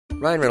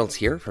Ryan Reynolds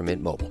here from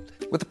Mint Mobile.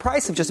 With the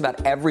price of just about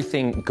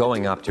everything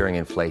going up during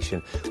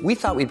inflation, we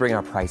thought we'd bring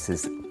our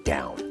prices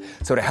down.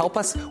 So to help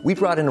us, we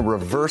brought in a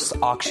reverse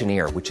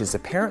auctioneer, which is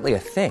apparently a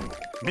thing.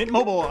 Mint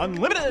Mobile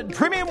Unlimited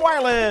Premium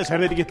Wireless. How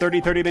to get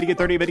 30, 30, bit to get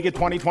 30, bit to get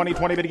 20, 20,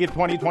 20, bit to get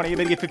 20, 20,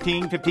 bit to get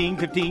 15, 15,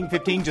 15,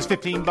 15, just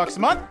 $15 a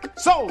month?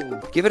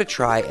 Sold! Give it a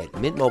try at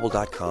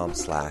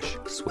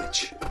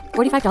mintmobile.com/switch.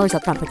 $45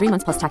 up front for 3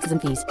 months plus taxes and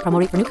fees. Promo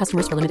rate for new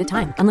customers for limited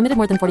time. Unlimited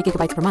more than 40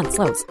 gigabytes per month.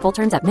 Slows full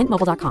terms at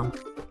mintmobile.com.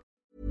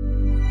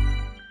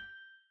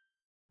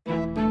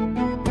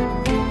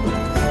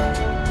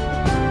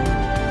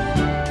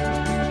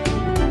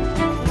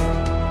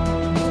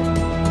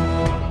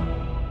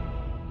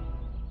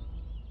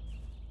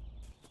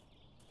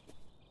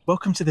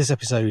 Welcome to this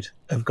episode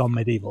of Gone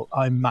Medieval.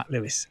 I'm Matt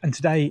Lewis, and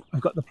today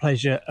I've got the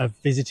pleasure of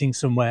visiting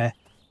somewhere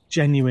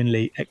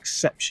genuinely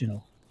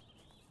exceptional.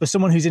 For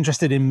someone who's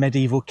interested in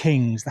medieval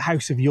kings, the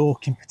House of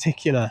York in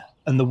particular,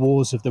 and the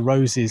Wars of the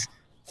Roses,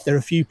 there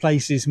are few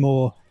places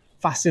more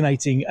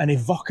fascinating and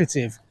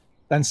evocative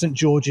than St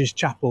George's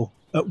Chapel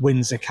at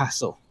Windsor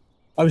Castle.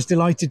 I was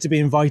delighted to be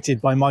invited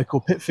by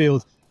Michael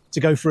Pitfield to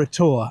go for a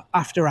tour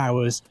after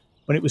hours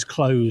when it was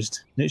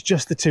closed, and it's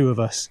just the two of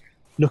us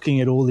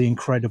looking at all the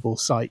incredible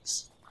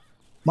sights.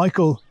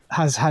 Michael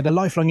has had a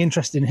lifelong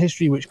interest in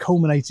history, which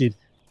culminated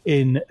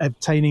in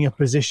obtaining a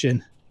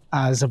position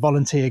as a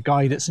volunteer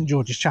guide at St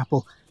George's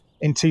Chapel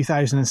in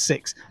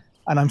 2006.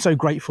 And I'm so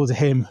grateful to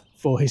him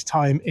for his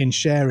time in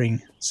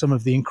sharing some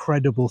of the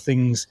incredible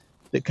things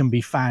that can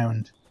be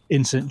found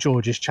in St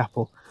George's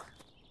Chapel.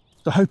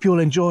 So I hope you'll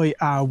enjoy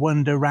our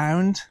wander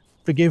round.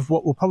 Forgive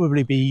what will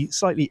probably be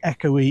slightly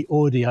echoey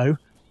audio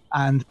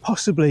and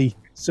possibly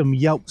some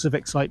yelps of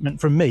excitement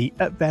from me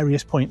at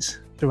various points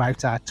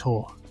throughout our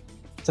tour.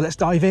 So let's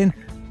dive in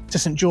to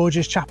St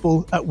George's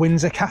Chapel at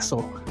Windsor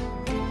Castle.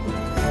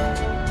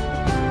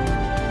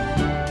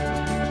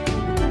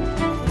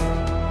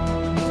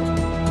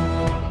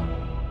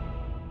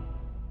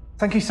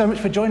 Thank you so much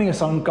for joining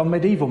us on Gone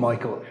Medieval,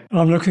 Michael.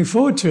 I'm looking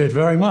forward to it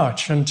very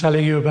much and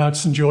telling you about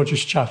St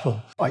George's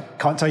Chapel. I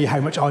can't tell you how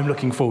much I'm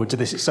looking forward to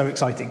this. It's so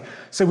exciting.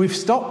 So we've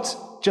stopped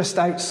just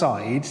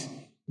outside.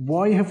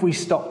 Why have we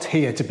stopped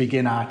here to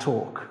begin our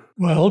talk?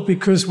 Well,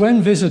 because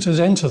when visitors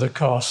enter the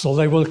castle,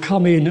 they will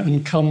come in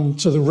and come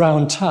to the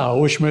round tower,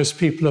 which most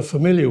people are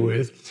familiar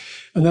with,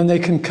 and then they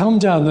can come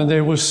down and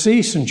they will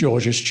see St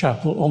George's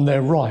Chapel on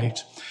their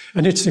right.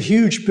 And it's a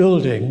huge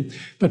building,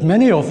 but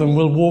many of them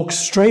will walk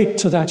straight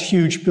to that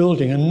huge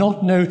building and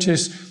not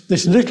notice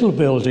this little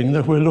building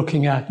that we're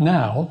looking at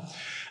now.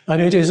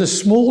 And it is a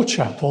small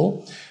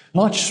chapel,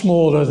 much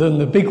smaller than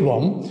the big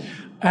one,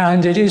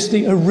 and it is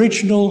the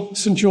original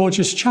St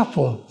George's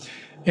Chapel.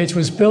 It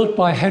was built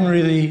by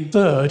Henry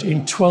III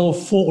in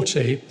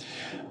 1240,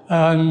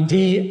 and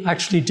he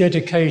actually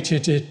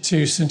dedicated it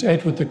to St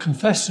Edward the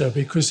Confessor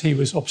because he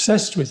was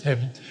obsessed with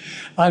him.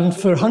 And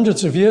for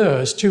hundreds of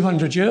years,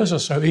 200 years or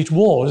so, it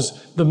was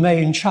the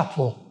main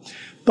chapel.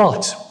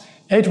 But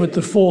Edward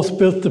IV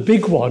built the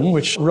big one,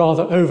 which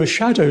rather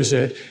overshadows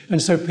it,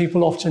 and so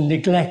people often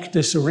neglect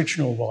this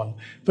original one.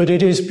 But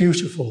it is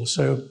beautiful.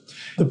 So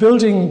the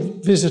building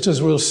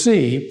visitors will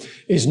see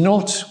is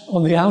not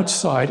on the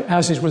outside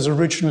as it was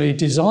originally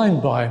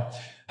designed by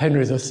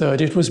Henry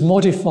III. It was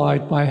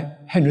modified by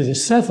Henry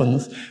VII,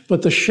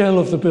 but the shell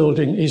of the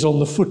building is on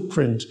the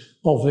footprint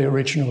of the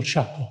original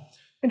chapel.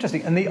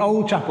 Interesting. And the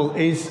old chapel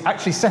is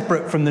actually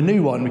separate from the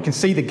new one. We can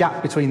see the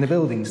gap between the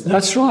buildings.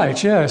 That's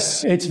right,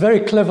 yes. It's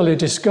very cleverly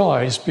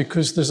disguised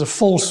because there's a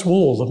false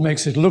wall that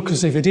makes it look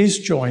as if it is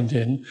joined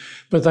in,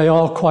 but they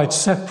are quite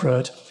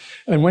separate.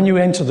 And when you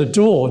enter the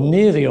door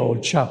near the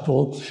old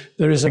chapel,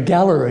 there is a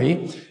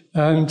gallery.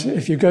 And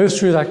if you go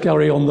through that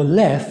gallery, on the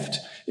left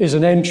is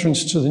an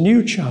entrance to the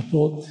new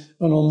chapel,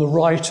 and on the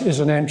right is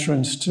an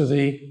entrance to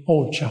the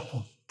old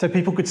chapel. So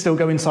people could still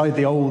go inside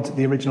the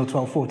original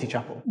 1240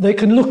 chapel? They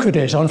can look at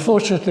it.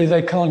 Unfortunately,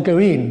 they can't go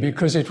in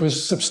because it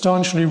was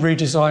substantially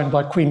redesigned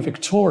by Queen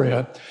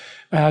Victoria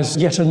as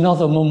yet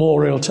another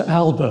memorial to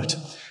Albert.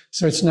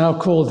 So it's now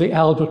called the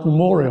Albert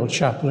Memorial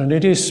Chapel, and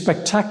it is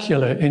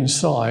spectacular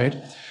inside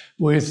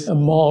with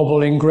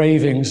marble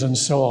engravings and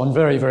so on.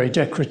 Very, very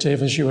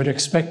decorative, as you would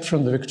expect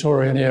from the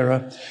Victorian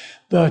era.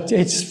 But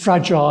it's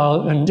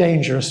fragile and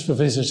dangerous for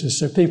visitors,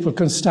 so people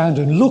can stand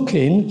and look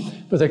in,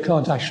 but they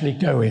can't actually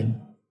go in.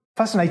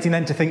 Fascinating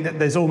then to think that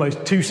there's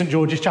almost two St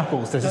George's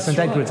chapels. There's a St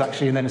Edward's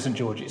actually, and then a St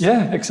George's.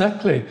 Yeah,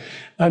 exactly.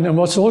 And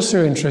what's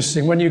also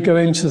interesting, when you go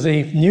into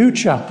the new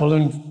chapel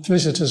and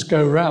visitors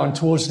go round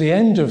towards the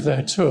end of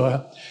their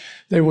tour,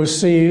 they will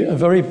see a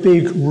very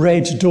big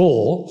red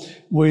door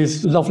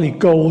with lovely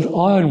gold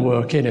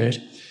ironwork in it.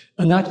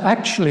 And that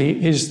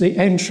actually is the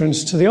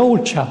entrance to the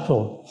old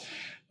chapel.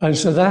 And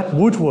so that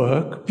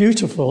woodwork,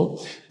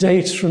 beautiful,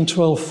 dates from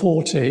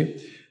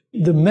 1240.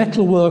 The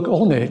metalwork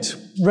on it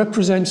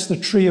represents the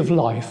tree of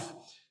life.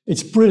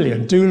 It's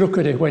brilliant. Do look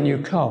at it when you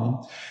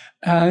come.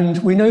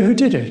 And we know who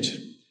did it,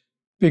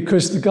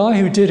 because the guy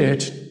who did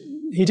it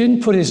He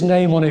didn't put his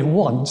name on it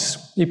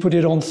once, he put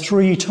it on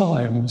 3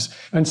 times.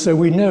 And so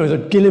we know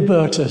that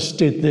Gilibertus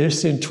did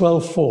this in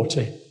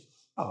 1240.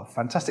 Oh,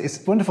 fantastic.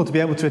 It's wonderful to be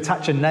able to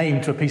attach a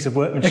name to a piece of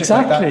workmanship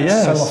Exactly, like that.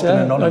 yes. So often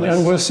anonymous.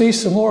 And we'll see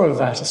some more of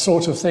that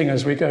sort of thing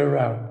as we go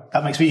around.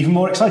 That makes me even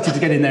more excited to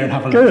get in there and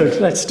have a look.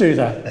 Good, let's do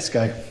that. Let's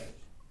go.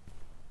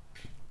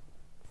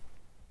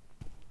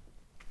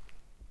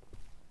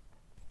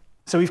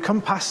 So we've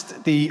come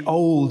past the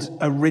old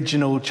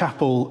original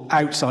chapel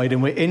outside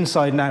and we're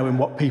inside now in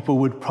what people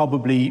would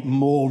probably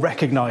more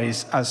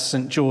recognise as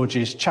St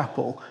George's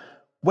Chapel.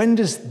 When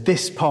does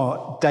this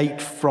part date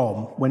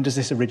from? When does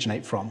this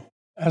originate from?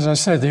 As I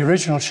said, the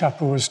original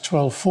chapel was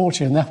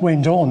 1240 and that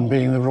went on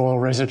being the royal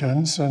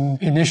residence,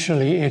 and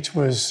initially it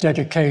was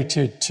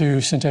dedicated to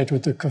St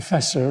Edward the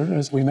Confessor,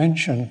 as we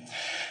mentioned.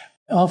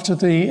 After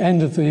the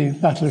end of the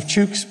Battle of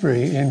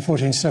Tewkesbury in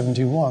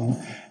 1471,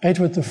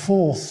 Edward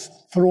IV,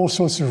 for all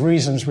sorts of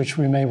reasons which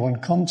we may want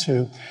to come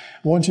to,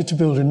 wanted to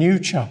build a new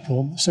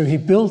chapel. So he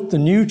built the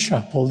new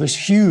chapel, this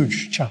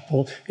huge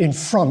chapel, in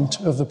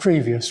front of the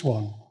previous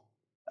one.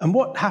 And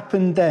what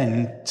happened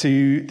then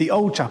to the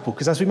old chapel?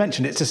 Because as we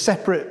mentioned, it's a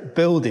separate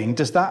building.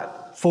 Does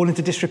that fall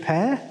into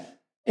disrepair?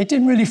 It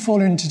didn't really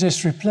fall into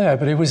disrepair,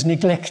 but it was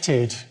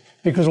neglected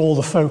because all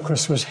the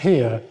focus was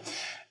here.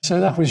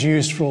 So that was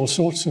used for all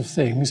sorts of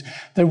things.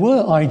 There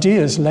were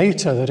ideas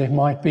later that it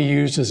might be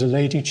used as a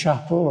lady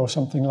chapel or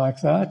something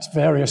like that.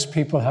 Various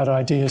people had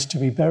ideas to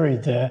be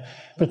buried there,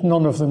 but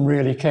none of them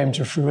really came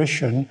to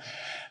fruition.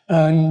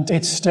 And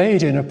it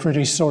stayed in a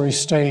pretty sorry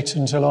state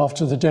until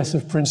after the death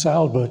of Prince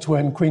Albert,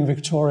 when Queen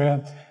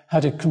Victoria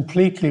had it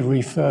completely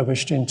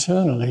refurbished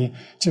internally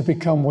to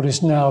become what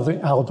is now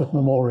the Albert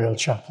Memorial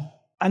Chapel.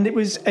 And it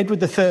was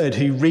Edward III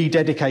who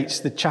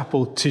rededicates the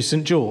chapel to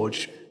St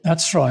George.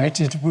 That's right.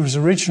 It was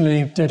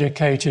originally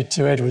dedicated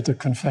to Edward the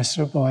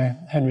Confessor by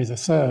Henry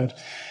III.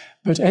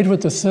 But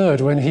Edward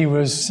III, when he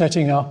was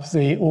setting up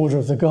the Order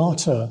of the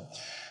Garter,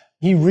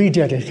 he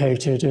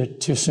rededicated it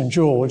to St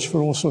George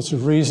for all sorts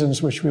of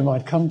reasons which we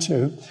might come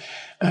to.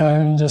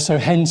 And so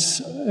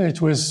hence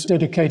it was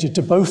dedicated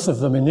to both of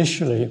them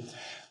initially,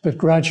 but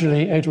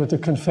gradually Edward the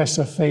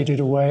Confessor faded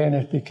away and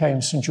it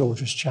became St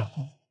George's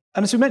Chapel.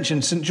 And as we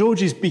mentioned, St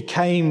George's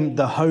became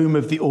the home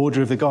of the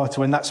Order of the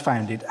Garter when that's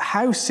founded.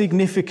 How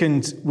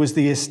significant was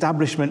the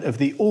establishment of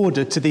the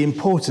order to the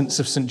importance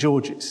of St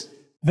George's?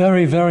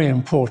 Very, very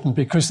important,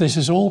 because this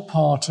is all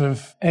part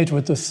of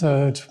Edward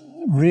III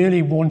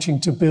really wanting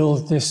to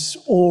build this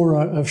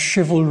aura of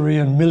chivalry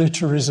and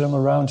militarism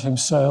around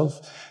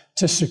himself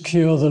to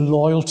secure the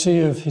loyalty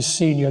of his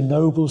senior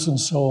nobles and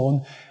so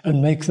on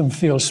and make them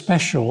feel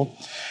special.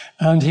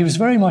 And he was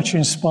very much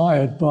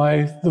inspired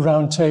by the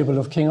Round Table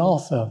of King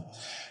Arthur.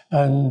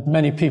 And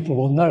many people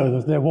will know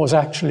that there was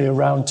actually a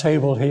round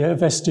table here.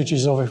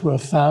 Vestiges of it were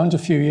found a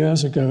few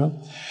years ago.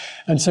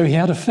 And so he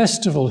had a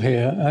festival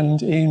here, and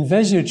he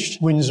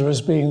envisaged Windsor as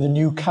being the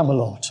new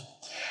Camelot.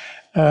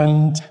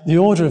 And the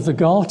Order of the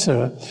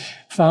Garter,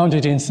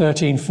 founded in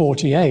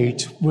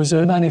 1348, was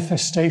a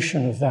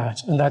manifestation of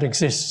that, and that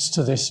exists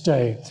to this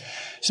day.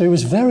 So it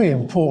was very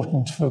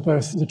important for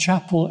both the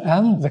chapel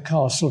and the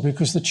castle,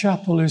 because the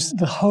chapel is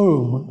the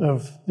home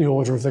of the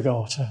Order of the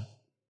Garter.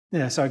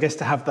 Yeah, so I guess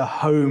to have the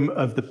home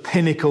of the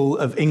pinnacle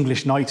of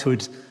English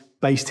knighthood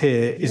based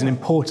here is an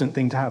important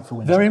thing to have for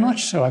Windsor. Very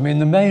much so. I mean,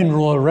 the main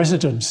royal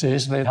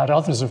residences, they had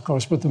others, of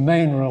course, but the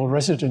main royal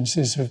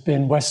residences have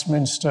been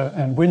Westminster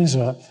and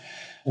Windsor.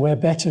 Where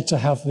better to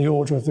have the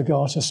Order of the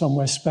Garter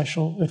somewhere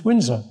special at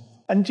Windsor.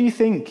 And do you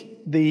think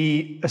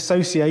the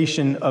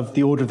association of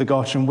the Order of the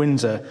Garter and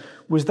Windsor,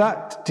 was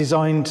that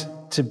designed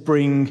to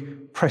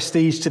bring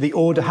prestige to the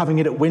Order having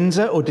it at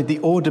Windsor, or did the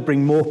Order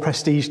bring more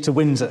prestige to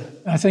Windsor?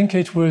 I think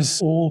it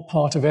was all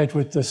part of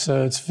Edward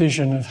III's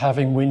vision of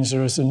having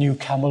Windsor as a new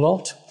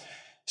Camelot.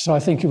 So I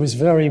think it was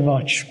very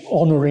much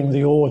honouring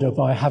the Order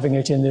by having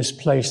it in this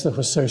place that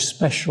was so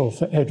special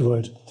for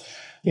Edward.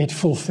 It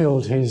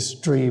fulfilled his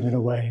dream in a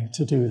way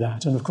to do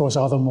that. And of course,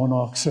 other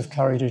monarchs have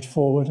carried it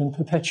forward and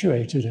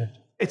perpetuated it.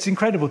 It's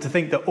incredible to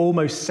think that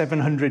almost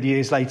 700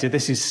 years later,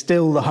 this is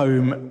still the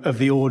home of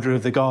the Order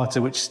of the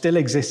Garter, which still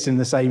exists in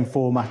the same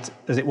format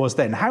as it was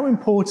then. How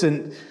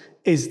important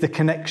is the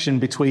connection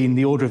between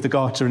the Order of the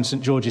Garter and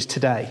St George's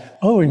today?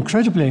 Oh,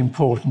 incredibly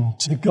important.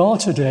 The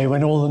Garter Day,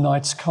 when all the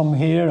knights come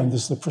here and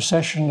there's the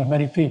procession that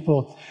many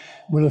people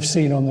will have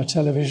seen on the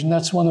television,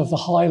 that's one of the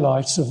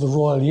highlights of the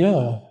royal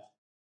year.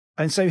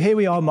 And so here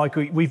we are,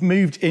 Michael. We've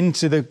moved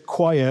into the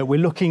choir. We're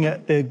looking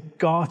at the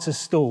Garter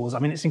stalls. I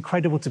mean, it's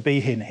incredible to be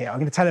in here. I'm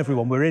going to tell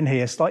everyone we're in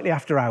here slightly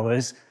after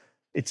hours.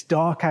 It's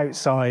dark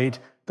outside.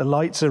 The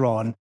lights are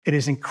on. It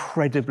is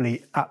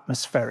incredibly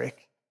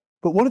atmospheric.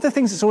 But one of the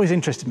things that's always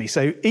interested me,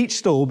 so each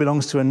stall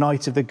belongs to a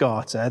Knight of the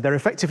Garter. They're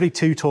effectively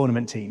 2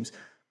 tournament teams.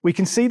 We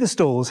can see the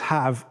stalls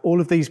have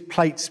all of these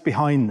plates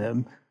behind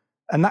them,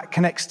 and that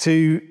connects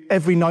to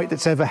every knight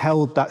that's ever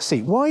held that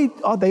seat. Why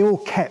are they all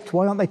kept?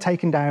 Why aren't they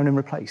taken down and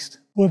replaced?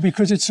 Well,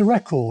 because it's a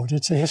record.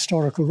 It's a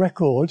historical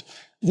record.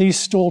 These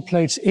stall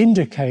plates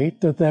indicate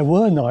that there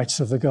were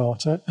Knights of the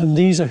Garter, and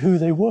these are who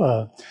they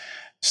were.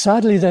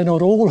 Sadly, they're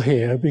not all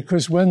here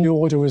because when the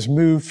order was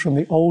moved from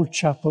the old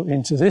chapel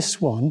into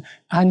this one,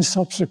 and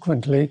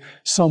subsequently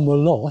some were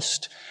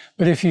lost.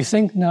 But if you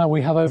think now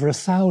we have over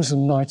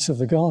 1,000 Knights of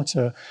the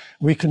Garter,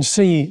 we can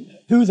see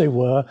who they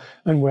were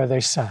and where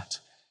they sat.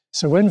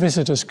 So when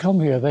visitors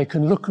come here, they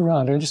can look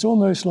around, and it's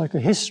almost like a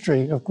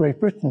history of Great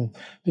Britain,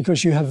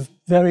 because you have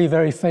very,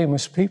 very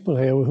famous people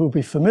here who will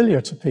be familiar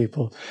to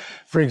people.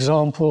 For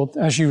example,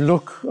 as you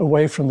look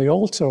away from the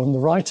altar on the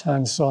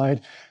right-hand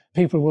side,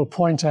 people will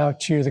point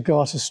out to you the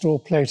Garter store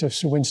plate of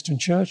Sir Winston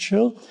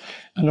Churchill,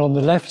 and on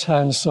the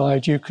left-hand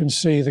side, you can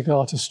see the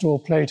Garter store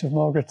plate of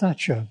Margaret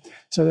Thatcher.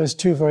 So there's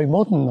two very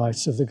modern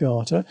Knights of the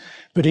Garter,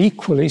 but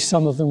equally,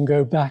 some of them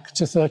go back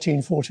to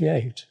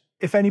 1348.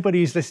 If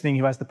anybody is listening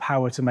who has the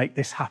power to make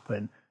this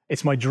happen,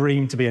 it's my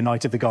dream to be a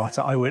Knight of the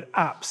Garter. I would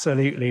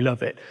absolutely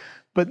love it.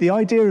 But the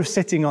idea of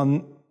sitting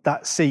on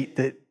that seat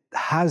that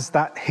has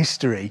that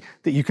history,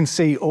 that you can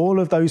see all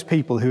of those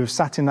people who have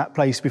sat in that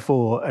place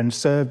before and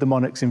served the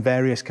monarchs in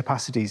various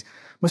capacities,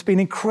 must be an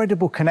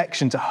incredible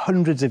connection to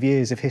hundreds of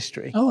years of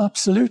history. Oh,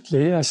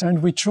 absolutely, yes.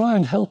 And we try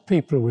and help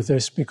people with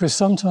this because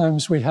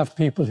sometimes we have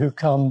people who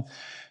come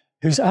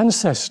whose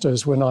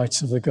ancestors were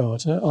Knights of the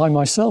Garter. I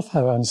myself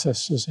have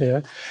ancestors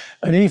here.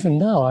 And even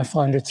now, I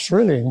find it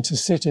thrilling to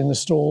sit in the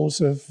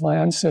stalls of my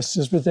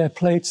ancestors with their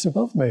plates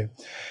above me.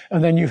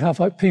 And then you have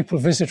people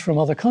visit from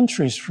other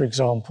countries, for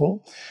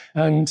example.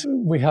 And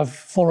we have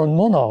foreign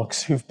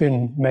monarchs who've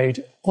been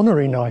made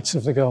honorary Knights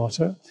of the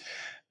Garter.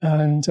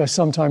 And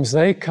sometimes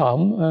they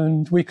come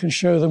and we can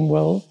show them,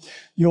 well,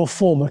 your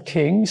former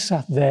king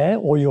sat there,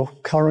 or your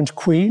current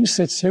queen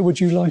sits here. Would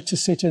you like to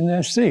sit in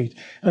their seat?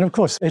 And of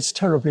course, it's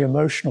terribly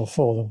emotional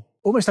for them.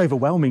 Almost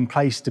overwhelming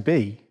place to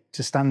be,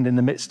 to stand in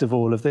the midst of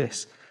all of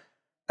this.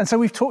 And so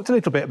we've talked a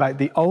little bit about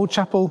the old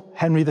chapel,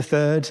 Henry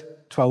III,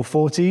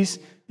 1240s,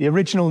 the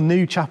original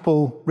new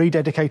chapel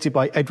rededicated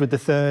by Edward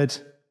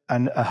III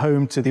and a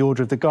home to the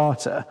Order of the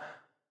Garter.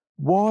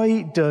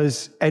 Why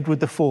does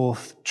Edward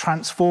IV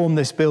transform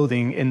this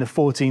building in the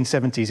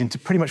 1470s into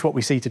pretty much what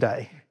we see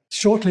today?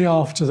 Shortly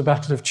after the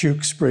Battle of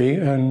Tewkesbury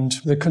and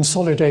the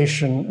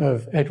consolidation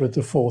of Edward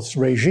IV's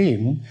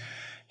regime,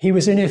 he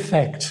was in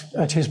effect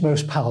at his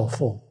most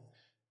powerful.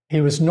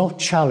 He was not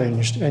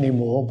challenged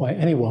anymore by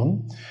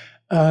anyone,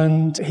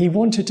 and he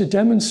wanted to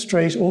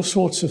demonstrate all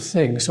sorts of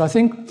things. So I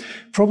think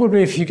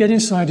probably if you get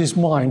inside his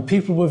mind,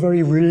 people were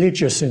very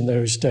religious in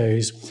those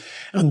days,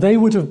 and they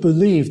would have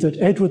believed that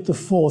Edward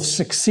IV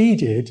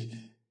succeeded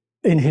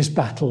in his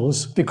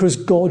battles because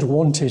God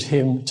wanted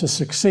him to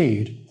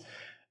succeed.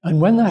 And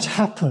when that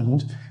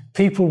happened,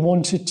 people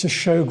wanted to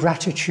show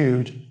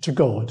gratitude to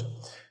God.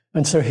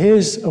 And so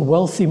here's a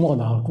wealthy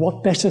monarch.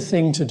 What better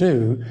thing to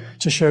do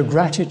to show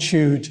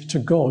gratitude to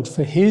God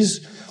for his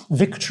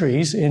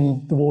victories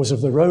in the Wars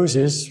of the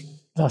Roses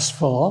thus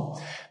far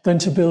than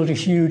to build a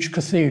huge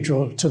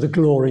cathedral to the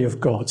glory of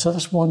God? So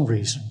that's one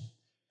reason.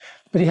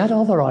 But he had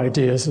other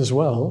ideas as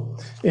well,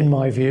 in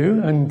my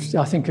view, and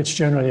I think it's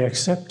generally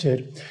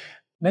accepted.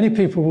 Many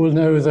people will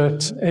know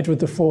that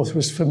Edward IV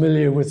was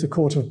familiar with the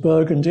court of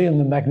Burgundy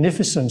and the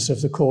magnificence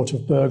of the court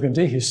of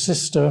Burgundy. His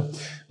sister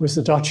was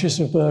the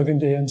Duchess of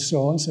Burgundy and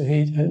so on, so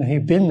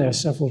he'd been there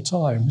several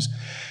times.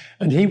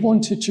 And he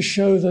wanted to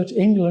show that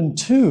England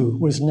too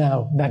was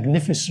now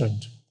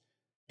magnificent.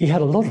 He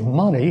had a lot of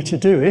money to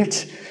do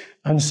it,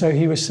 and so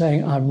he was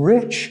saying, I'm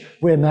rich,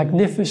 we're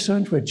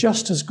magnificent, we're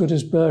just as good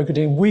as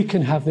Burgundy, and we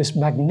can have this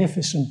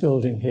magnificent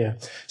building here.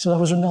 So that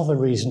was another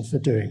reason for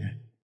doing it.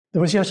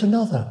 There was yet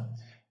another.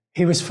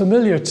 He was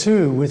familiar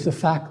too with the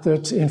fact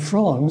that in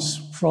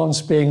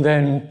France being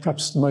then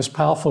perhaps the most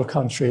powerful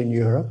country in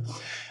Europe,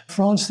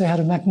 France, they had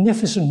a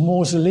magnificent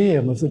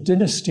mausoleum of the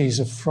dynasties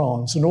of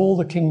France, and all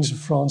the kings of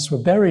France were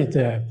buried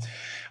there.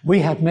 We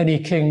had many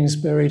kings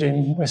buried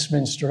in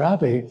Westminster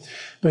Abbey,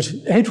 but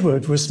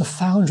Edward was the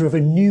founder of a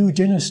new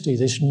dynasty,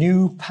 this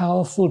new,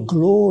 powerful,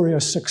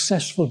 glorious,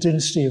 successful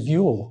dynasty of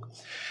York.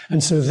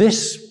 And so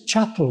this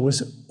chapel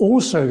was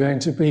also going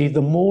to be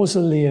the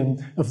mausoleum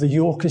of the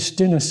Yorkist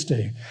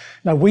dynasty.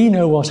 Now, we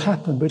know what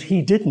happened, but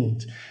he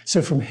didn't.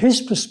 So from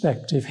his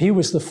perspective, he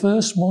was the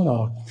first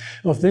monarch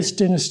of this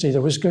dynasty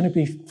that was going to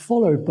be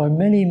followed by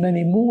many,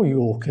 many more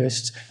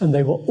Yorkists, and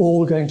they were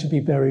all going to be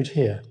buried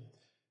here.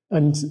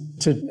 And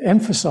to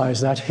emphasize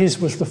that, his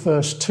was the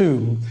first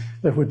tomb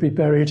that would be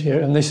buried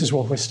here, and this is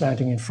what we're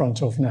standing in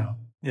front of now.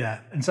 Yeah,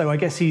 and so I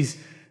guess he's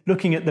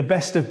looking at the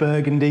best of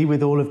Burgundy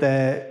with all of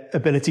their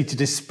ability to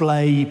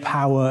display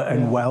power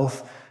and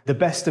wealth, the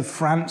best of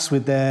France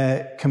with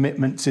their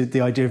commitment to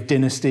the idea of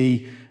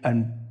dynasty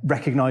and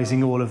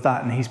recognizing all of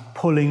that, and he's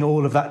pulling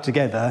all of that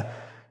together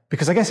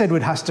because I guess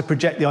Edward has to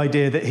project the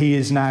idea that he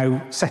is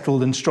now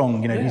settled and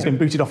strong. You know, he's been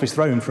booted off his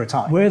throne for a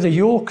time. We're the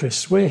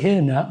Yorkists, we're here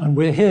now, and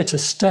we're here to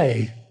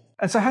stay.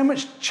 And so how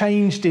much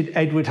change did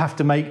Edward have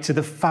to make to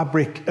the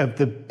fabric of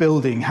the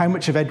building? How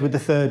much of Edward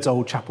III's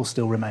old chapel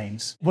still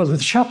remains? Well, the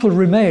chapel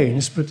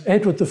remains, but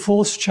Edward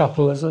IV's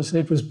chapel, as I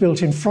said, was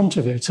built in front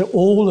of it. So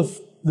all of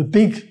the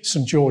big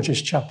St.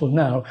 George's Chapel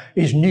now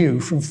is new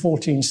from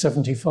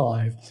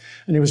 1475,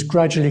 and it was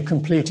gradually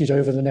completed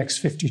over the next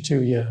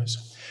 52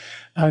 years.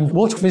 And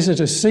what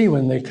visitors see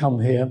when they come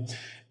here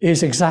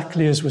is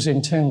exactly as was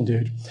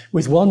intended.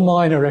 With one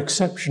minor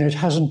exception, it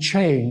hasn't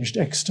changed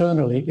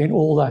externally in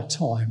all that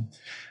time.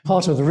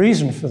 Part of the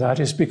reason for that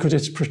is because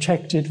it's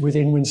protected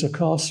within Windsor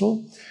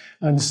Castle,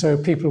 and so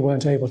people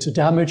weren't able to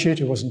damage it.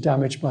 It wasn't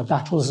damaged by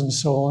battles and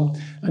so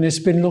on, and it's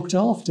been looked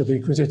after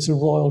because it's a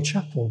royal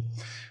chapel.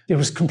 It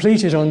was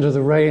completed under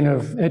the reign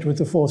of Edward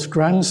IV's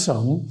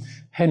grandson,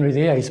 Henry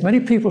VIII. Many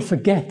people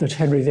forget that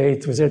Henry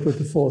VIII was Edward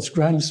IV's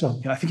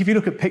grandson. I think if you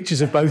look at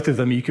pictures of both of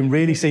them, you can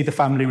really see the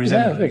family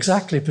resemblance. Yeah,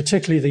 exactly,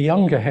 particularly the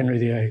younger Henry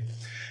VIII.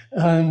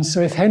 And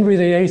so if Henry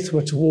VIII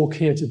were to walk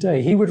here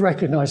today, he would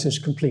recognise this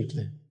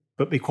completely.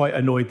 But be quite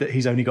annoyed that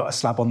he's only got a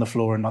slab on the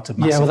floor and not a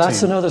massive Yeah, well,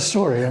 that's tomb. another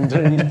story.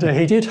 And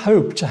he did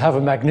hope to have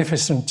a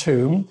magnificent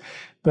tomb,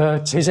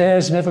 but his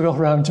heirs never got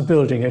around to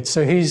building it.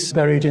 So he's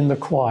buried in the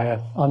choir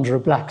under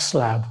a black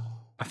slab.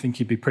 I think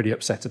he'd be pretty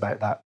upset about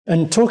that.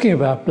 And talking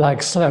about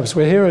black slabs,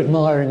 we're here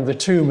admiring the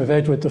tomb of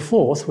Edward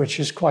IV, which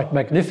is quite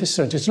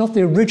magnificent. It's not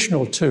the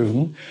original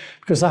tomb,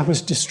 because that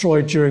was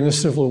destroyed during the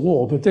Civil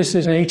War, but this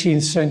is an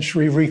 18th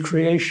century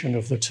recreation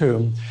of the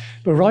tomb.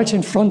 But right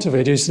in front of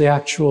it is the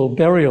actual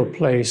burial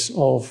place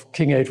of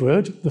King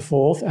Edward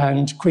IV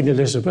and Queen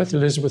Elizabeth,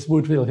 Elizabeth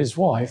Woodville, his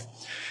wife.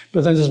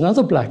 But then there's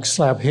another black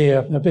slab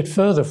here, a bit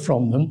further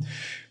from them,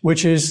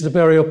 which is the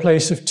burial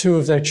place of two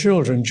of their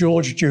children,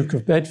 George, Duke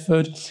of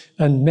Bedford,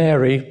 and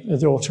Mary, the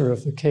daughter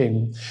of the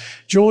king.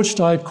 George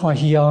died quite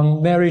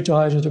young. Mary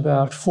died at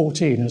about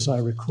 14, as I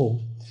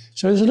recall.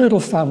 So there's a little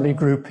family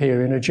group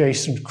here in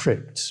adjacent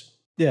crypts.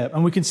 Yeah,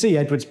 and we can see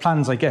Edward's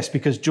plans, I guess,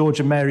 because George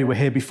and Mary were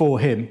here before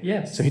him.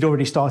 Yes. So he'd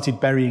already started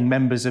burying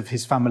members of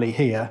his family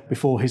here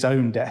before his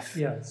own death,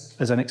 Yes.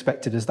 as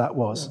unexpected as that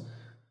was. Yeah.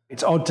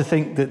 It's odd to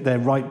think that they're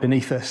right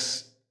beneath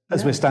us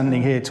as we're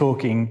standing here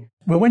talking.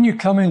 Well, when you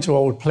come into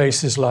old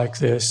places like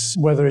this,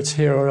 whether it's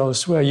here or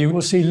elsewhere, you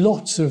will see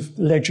lots of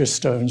ledger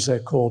stones, they're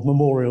called,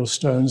 memorial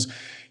stones,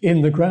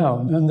 in the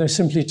ground. And they're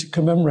simply to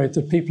commemorate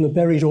that people are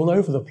buried all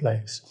over the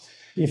place.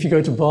 If you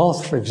go to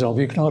Bath, for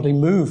example, you can hardly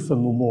move for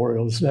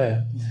memorials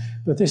there.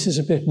 But this is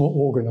a bit more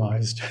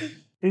organised.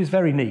 It is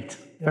very neat,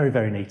 very,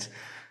 very neat.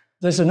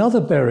 There's another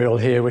burial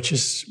here which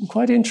is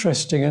quite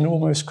interesting and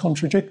almost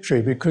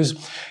contradictory,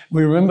 because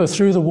we remember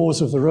through the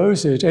Wars of the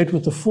Roses,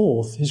 Edward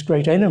IV, his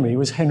great enemy,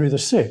 was Henry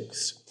VI.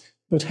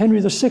 But Henry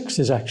VI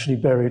is actually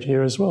buried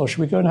here as well. Should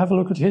we go and have a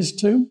look at his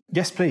tomb?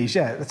 Yes, please.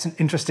 Yeah, that's an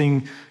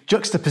interesting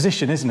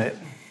juxtaposition, isn't it?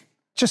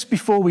 Just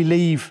before we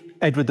leave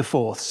Edward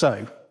IV,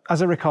 so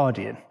as a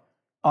Ricardian,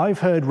 I've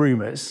heard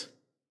rumours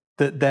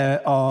that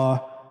there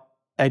are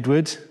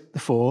Edward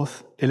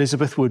IV,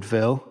 Elizabeth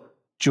Woodville,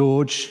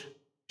 George,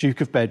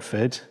 Duke of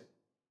Bedford,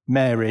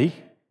 Mary,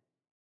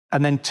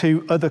 and then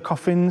two other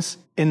coffins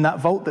in that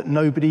vault that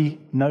nobody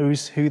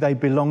knows who they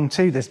belong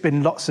to. There's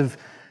been lots of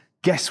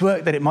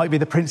guesswork that it might be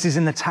the princes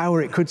in the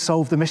tower. It could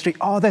solve the mystery.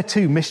 Are there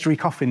two mystery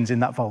coffins in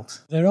that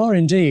vault? There are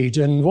indeed.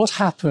 And what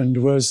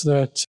happened was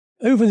that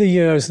over the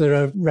years, there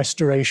are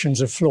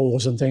restorations of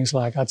floors and things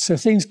like that. So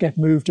things get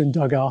moved and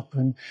dug up.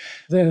 And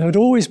there had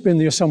always been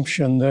the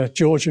assumption that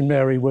George and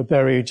Mary were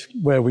buried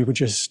where we were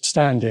just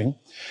standing.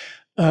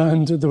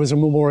 And there was a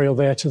memorial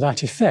there to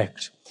that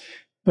effect.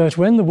 But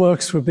when the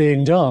works were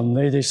being done,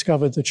 they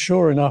discovered that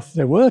sure enough,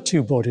 there were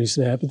two bodies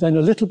there. But then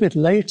a little bit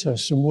later,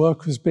 some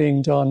work was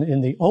being done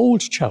in the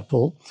old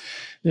chapel.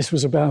 This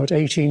was about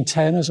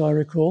 1810, as I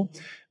recall.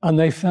 And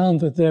they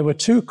found that there were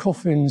two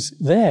coffins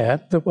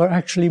there that were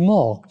actually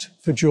marked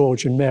for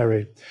George and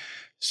Mary.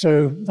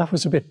 So that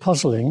was a bit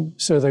puzzling.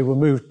 So they were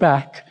moved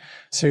back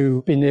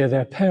to be near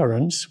their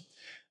parents.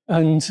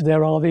 And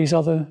there are these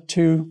other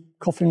two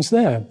coffins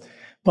there.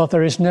 But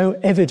there is no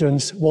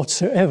evidence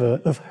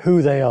whatsoever of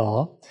who they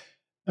are.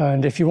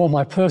 And if you want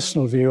my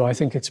personal view, I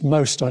think it's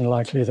most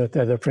unlikely that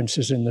they're the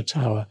princes in the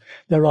tower.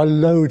 There are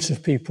loads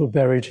of people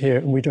buried here,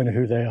 and we don't know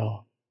who they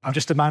are. I'm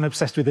just a man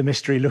obsessed with the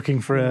mystery, looking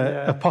for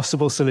a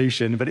possible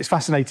solution. But it's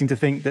fascinating to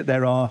think that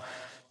there are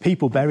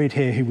people buried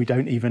here who we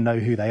don't even know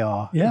who they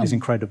are. Yeah. It is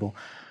incredible.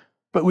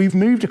 But we've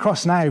moved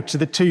across now to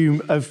the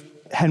tomb of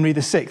Henry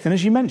VI. And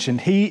as you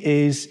mentioned, he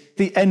is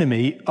the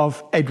enemy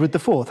of Edward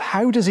IV.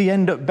 How does he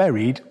end up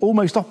buried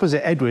almost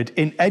opposite Edward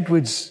in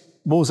Edward's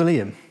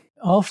mausoleum?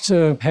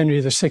 After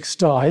Henry VI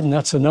died, and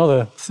that's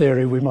another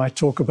theory we might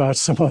talk about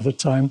some other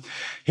time,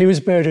 he was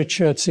buried at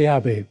Chertsey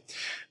Abbey.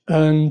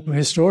 And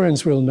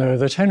historians will know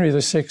that Henry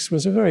VI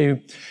was a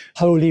very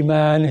holy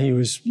man. He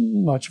was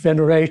much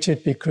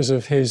venerated because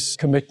of his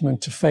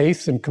commitment to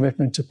faith and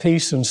commitment to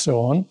peace and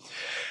so on.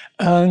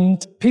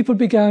 And people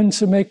began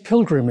to make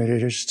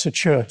pilgrimages to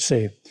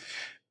Chertsey.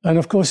 And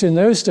of course, in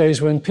those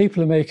days, when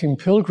people are making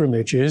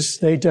pilgrimages,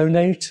 they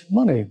donate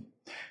money.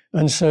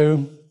 And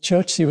so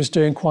Chertsey was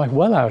doing quite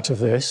well out of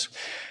this.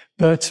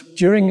 But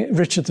during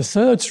Richard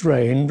III's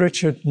reign,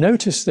 Richard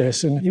noticed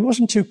this, and he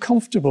wasn't too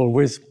comfortable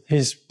with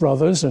his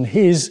brothers and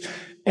his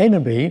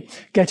enemy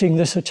getting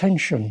this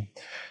attention.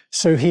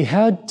 So he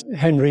had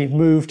Henry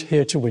moved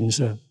here to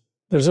Windsor.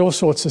 There's all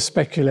sorts of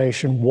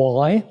speculation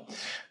why.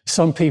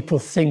 Some people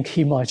think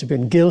he might have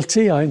been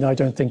guilty. I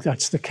don't think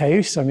that's the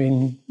case. I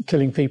mean,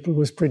 killing people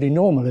was pretty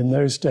normal in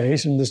those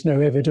days, and there's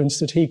no evidence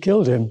that he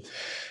killed him.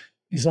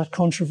 Is that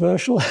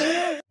controversial?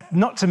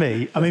 Not to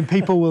me. I mean,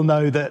 people will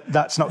know that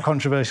that's not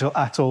controversial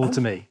at all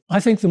to me. I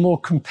think the more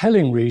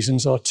compelling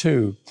reasons are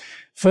two.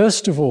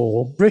 First of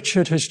all,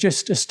 Richard has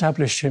just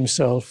established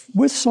himself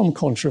with some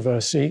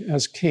controversy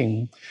as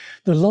king.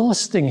 The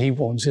last thing he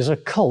wants is a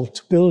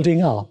cult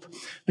building up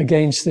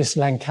against this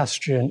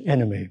Lancastrian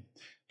enemy.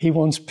 He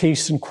wants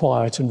peace and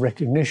quiet and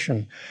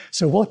recognition.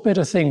 So what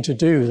better thing to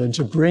do than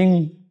to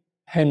bring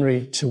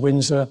Henry to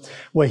Windsor,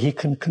 where he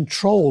can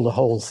control the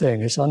whole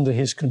thing. It's under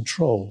his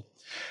control.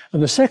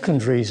 And the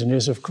second reason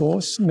is, of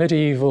course,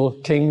 medieval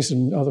kings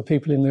and other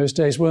people in those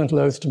days weren't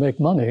loath to make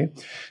money.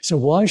 So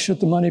why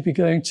should the money be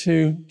going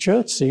to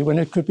Chertsey when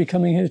it could be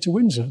coming here to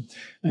Windsor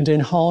and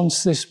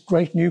enhance this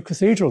great new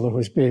cathedral that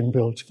was being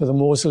built for the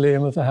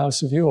mausoleum of the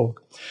House of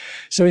York?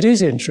 So it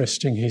is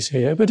interesting he's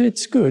here, but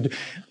it's good.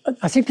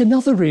 I think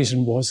another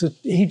reason was that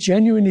he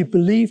genuinely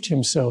believed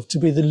himself to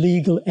be the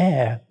legal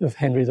heir of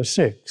Henry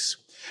VI.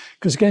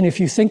 Because again, if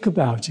you think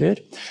about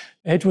it,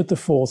 Edward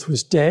IV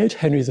was dead,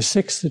 Henry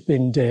VI had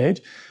been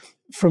dead.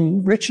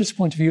 From Richard's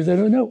point of view,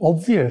 there are no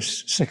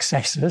obvious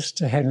successors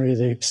to Henry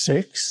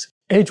VI.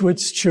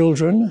 Edward's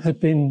children had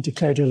been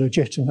declared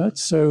illegitimate,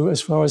 so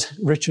as far as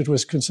Richard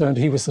was concerned,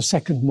 he was the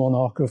second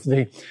monarch of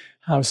the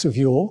House of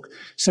York.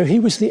 So he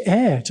was the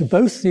heir to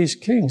both these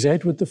kings,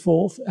 Edward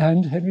IV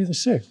and Henry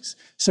VI.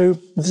 So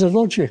there's a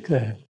logic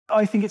there.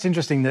 I think it's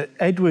interesting that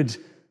Edward,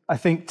 I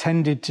think,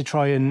 tended to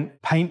try and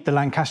paint the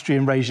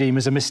Lancastrian regime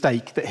as a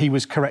mistake that he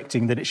was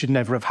correcting, that it should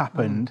never have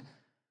happened.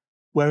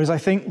 Whereas I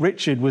think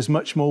Richard was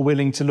much more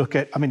willing to look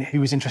at, I mean, he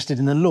was interested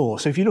in the law.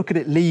 So if you look at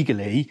it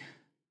legally,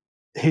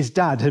 his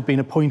dad had been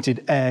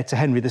appointed heir to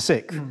Henry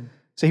VI.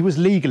 So he was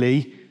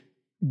legally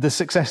the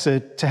successor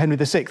to Henry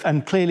VI,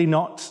 and clearly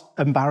not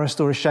embarrassed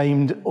or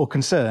ashamed or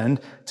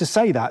concerned to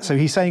say that. So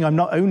he's saying, I'm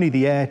not only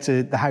the heir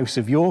to the House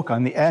of York,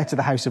 I'm the heir to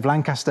the House of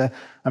Lancaster,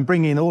 and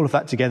bringing all of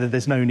that together,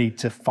 there's no need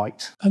to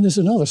fight. And there's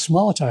another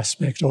smart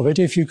aspect of it.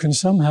 If you can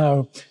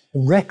somehow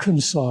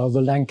reconcile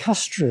the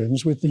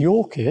Lancastrians with the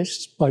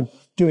Yorkists by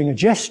doing a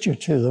gesture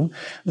to them,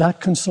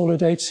 that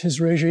consolidates his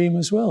regime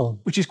as well.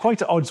 Which is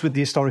quite at odds with the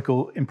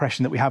historical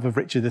impression that we have of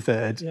Richard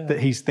III, that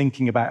he's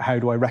thinking about how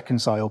do I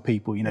reconcile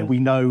people. You know, we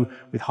know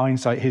with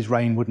hindsight his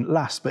reign wouldn't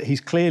last, but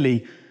he's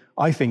clearly,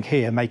 I think,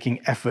 here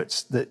making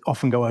efforts that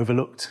often go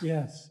overlooked.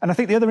 Yes. And I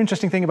think the other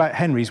interesting thing about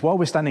Henry's, while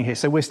we're standing here,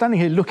 so we're standing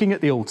here looking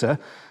at the altar.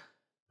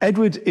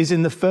 Edward is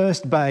in the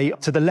first bay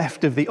to the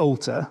left of the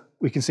altar.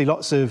 We can see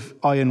lots of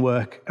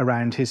ironwork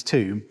around his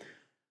tomb.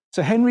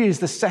 So Henry is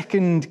the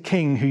second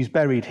king who's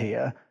buried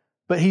here,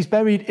 but he's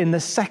buried in the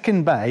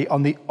second bay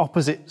on the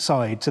opposite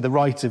side to the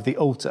right of the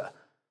altar.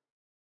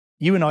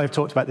 You and I have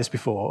talked about this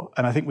before,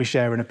 and I think we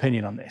share an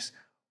opinion on this.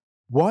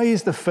 Why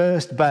is the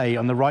first bay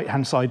on the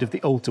right-hand side of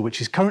the altar,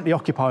 which is currently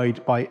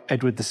occupied by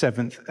Edward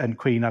VII and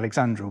Queen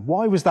Alexandra,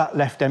 why was that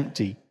left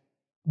empty?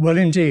 Well,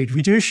 indeed,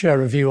 we do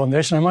share a view on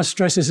this, and I must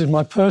stress this is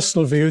my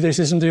personal view. This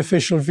isn't the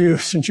official view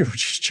of St.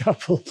 George's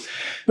Chapel.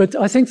 But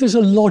I think there's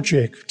a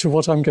logic to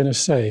what I'm going to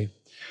say.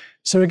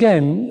 So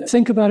again,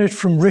 think about it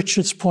from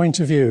Richard's point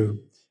of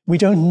view. We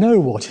don't know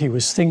what he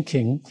was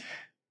thinking,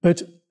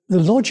 but the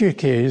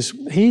logic is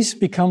he's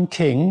become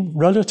king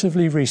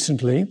relatively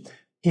recently.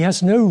 He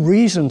has no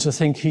reason to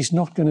think he's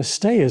not going to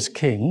stay as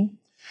king.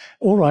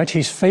 All right,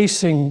 he's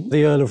facing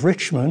the Earl of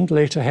Richmond,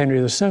 later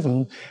Henry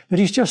VII, but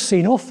he's just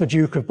seen off the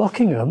Duke of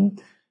Buckingham.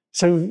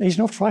 So he's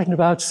not frightened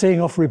about seeing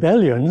off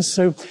rebellions.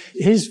 So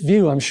his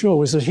view, I'm sure,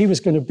 was that he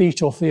was going to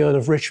beat off the Earl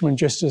of Richmond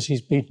just as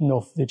he's beaten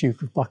off the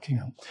Duke of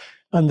Buckingham.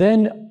 And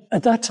then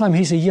at that time,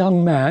 he's a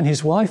young man.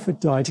 His wife had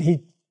died.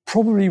 He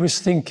probably was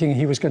thinking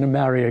he was going to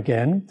marry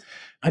again.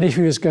 And if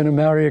he was going to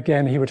marry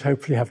again, he would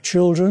hopefully have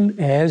children,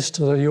 heirs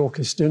to the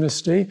Yorkist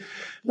dynasty.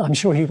 I'm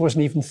sure he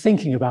wasn't even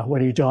thinking about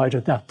when he died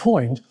at that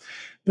point.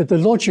 But the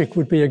logic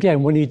would be,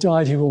 again, when he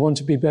died, he would want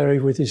to be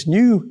buried with his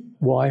new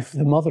wife,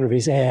 the mother of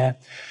his heir.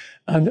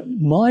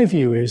 And my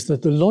view is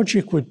that the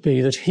logic would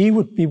be that he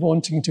would be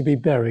wanting to be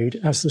buried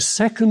as the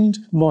second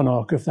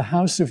monarch of the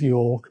House of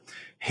York,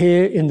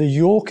 here in the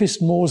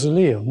Yorkist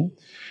mausoleum,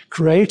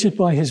 created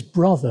by his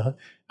brother.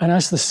 And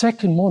as the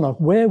second monarch,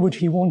 where would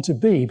he want to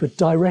be but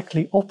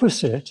directly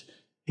opposite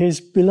his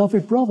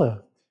beloved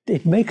brother?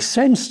 It makes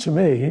sense to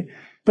me,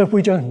 but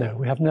we don't know.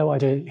 We have no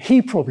idea.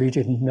 He probably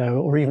didn't know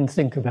or even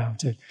think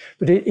about it.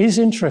 But it is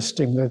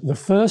interesting that the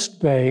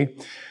first bay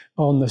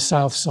on the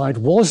south side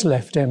was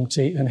left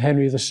empty and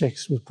Henry VI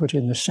was put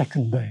in the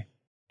second bay.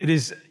 It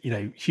is,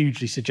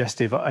 hugely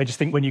suggestive. I just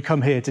think when you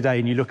come here today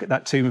and you look at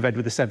that tomb of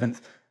Edward VII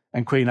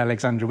and Queen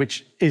Alexandra,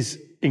 which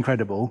is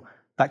incredible,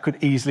 that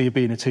could easily have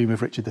been a tomb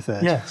of Richard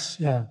III. Yes,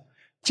 yeah.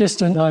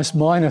 Just a nice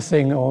minor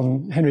thing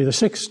on Henry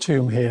VI's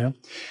tomb here.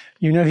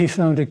 He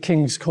founded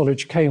King's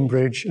College,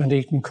 Cambridge, and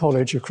Eton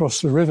College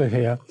across the river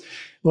here.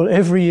 Well,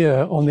 every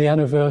year on the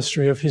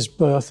anniversary of his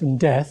birth and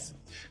death,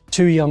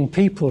 2 young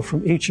people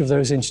from each of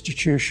those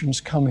institutions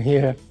come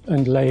here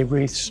and lay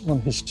wreaths on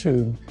his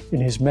tomb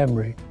in his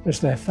memory as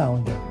their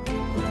founder.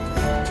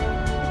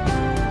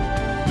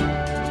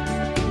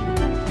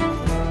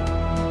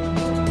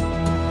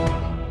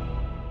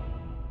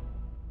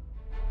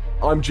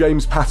 I'm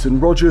James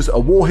Patton Rogers, a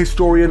war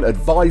historian,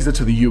 advisor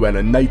to the UN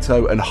and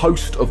NATO, and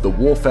host of the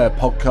Warfare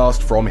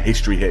podcast from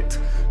History Hit.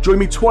 Join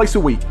me twice a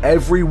week,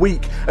 every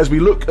week, as we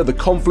look at the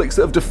conflicts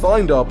that have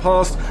defined our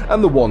past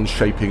and the ones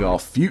shaping our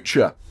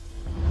future.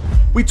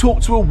 We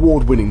talk to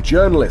award-winning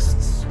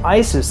journalists.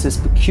 ISIS, this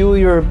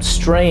peculiar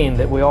strain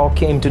that we all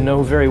came to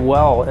know very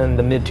well in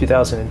the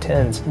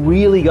mid-2010s,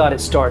 really got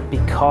its start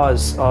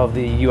because of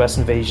the US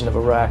invasion of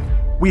Iraq.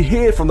 We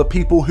hear from the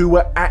people who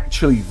were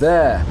actually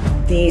there.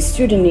 The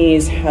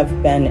Sudanese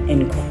have been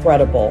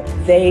incredible.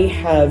 They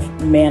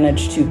have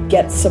managed to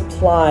get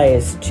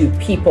supplies to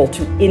people,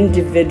 to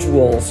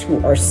individuals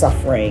who are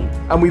suffering.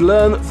 And we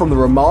learn from the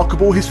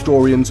remarkable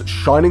historians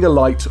shining a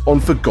light on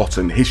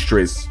forgotten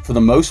histories. For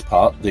the most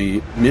part,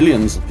 the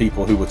millions of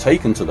people who were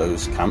taken to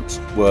those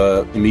camps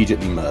were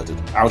immediately murdered.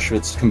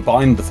 Auschwitz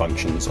combined the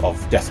functions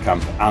of death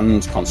camp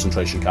and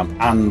concentration camp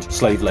and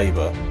slave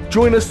labour.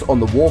 Join us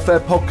on the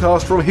Warfare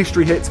podcast from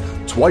History Hit,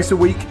 twice a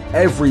week,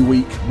 every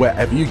week,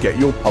 wherever you get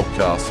your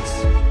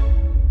podcasts.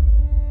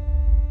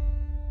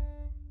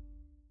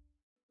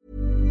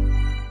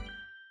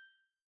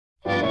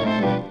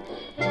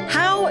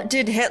 How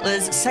did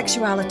Hitler's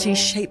sexuality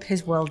shape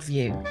his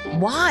worldview?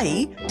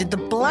 Why did the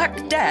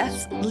Black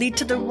Death lead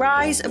to the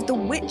rise of the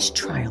witch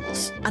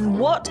trials? And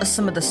what are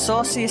some of the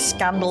sauciest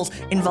scandals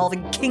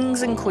involving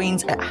kings and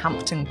queens at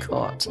Hampton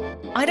Court?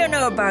 I don't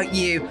know about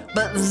you,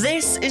 but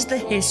this is the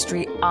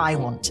history I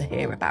want to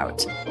hear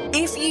about.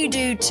 If you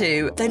do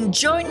too, then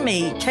join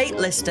me, Kate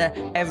Lister,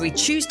 every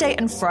Tuesday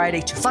and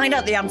Friday to find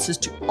out the answers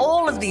to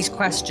all of these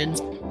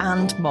questions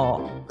and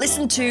more.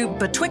 Listen to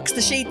Betwixt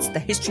the Sheets, the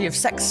history of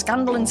sex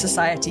scandal in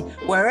society,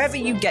 wherever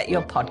you get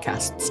your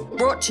podcasts.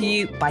 Brought to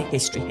you by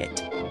History Hit.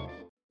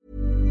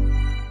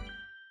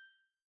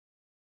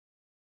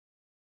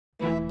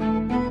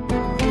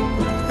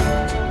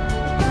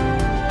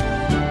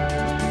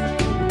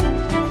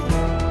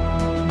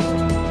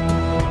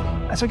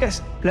 So I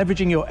guess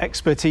leveraging your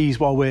expertise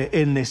while we're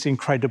in this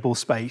incredible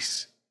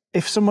space,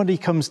 if somebody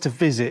comes to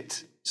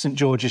visit St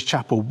George's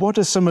Chapel, what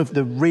are some of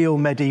the real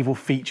medieval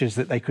features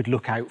that they could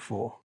look out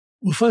for?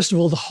 Well, first of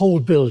all, the whole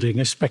building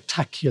is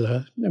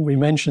spectacular. And we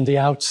mentioned the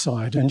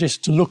outside, and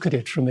just to look at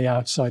it from the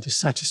outside is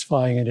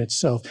satisfying in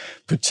itself,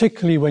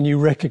 particularly when you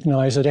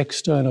recognise that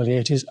externally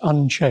it is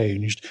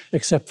unchanged,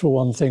 except for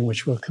one thing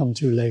which we'll come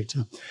to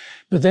later.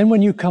 But then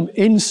when you come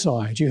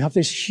inside, you have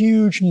this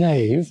huge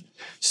nave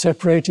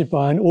separated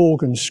by an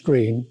organ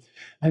screen,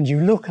 and you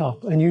look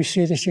up and you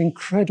see this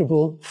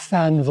incredible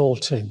fan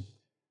vaulting.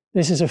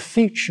 This is a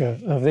feature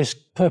of this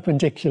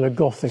perpendicular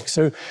Gothic.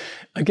 So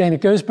again, it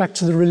goes back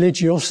to the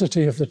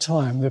religiosity of the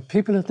time. The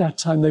people at that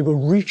time, they were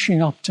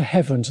reaching up to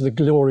heaven, to the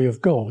glory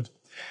of God.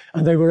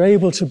 And they were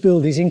able to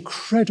build these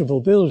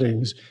incredible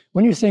buildings.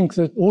 When you think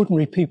that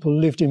ordinary people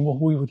lived in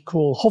what we would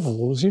call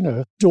hovels,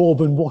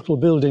 daub and wattle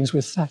buildings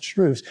with thatched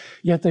roofs,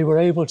 yet they were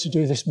able to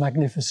do this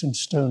magnificent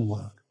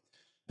stonework.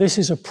 This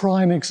is a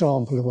prime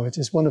example of it.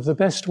 It's one of the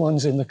best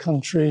ones in the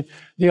country.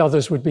 The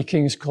others would be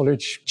King's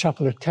College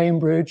Chapel at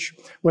Cambridge,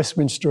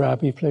 Westminster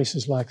Abbey,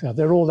 places like that.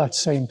 They're all that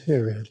same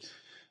period.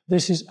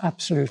 This is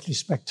absolutely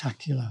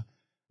spectacular.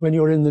 When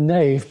you're in the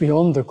nave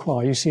beyond the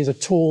choir, you see the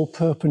tall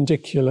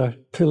perpendicular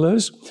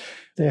pillars.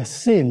 They're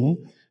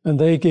thin and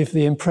they give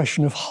the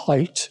impression of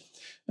height.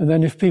 And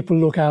then if people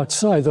look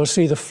outside, they'll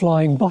see the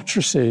flying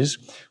buttresses,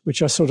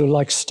 which are sort of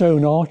like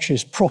stone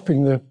arches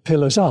propping the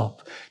pillars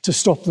up to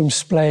stop them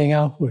splaying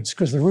outwards,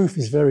 because the roof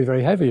is very,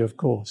 very heavy, of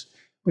course,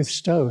 with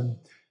stone.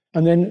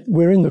 And then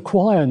we're in the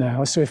choir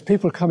now, so if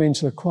people come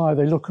into the choir,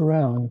 they look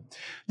around.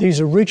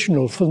 These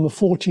original from the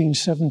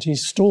 1470s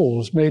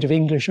stalls made of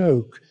English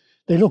oak,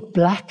 they look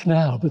black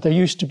now, but they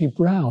used to be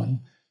brown.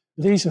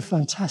 These are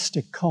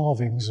fantastic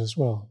carvings as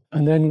well.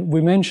 And then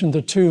we mentioned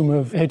the tomb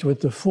of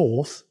Edward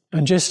IV.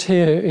 And just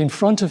here in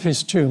front of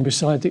his tomb,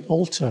 beside the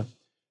altar,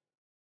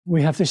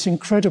 we have this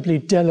incredibly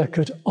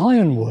delicate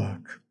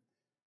ironwork.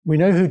 We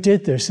know who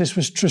did this. This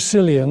was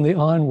Tresillian, the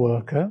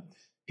ironworker.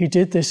 He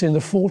did this in the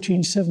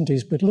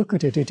 1470s, but look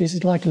at it. It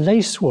is like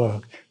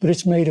lacework, but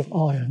it's made of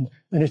iron,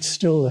 and it's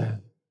still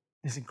there.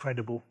 It's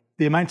incredible.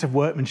 The amount of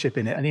workmanship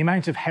in it and the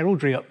amount of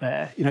heraldry up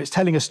there, it's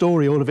telling a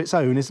story all of its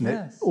own, isn't it?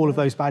 Yes. All of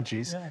those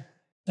badges. Yeah.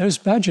 Those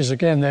badges,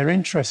 again, they're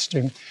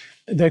interesting.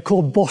 They're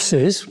called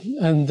bosses,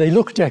 and they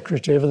look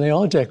decorative, and they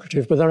are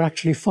decorative, but they're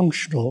actually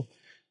functional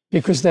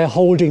because they're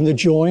holding the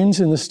joins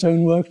in the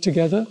stonework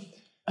together.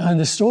 And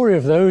the story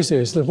of those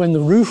is that when the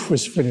roof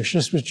was finished,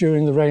 this was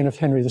during the reign of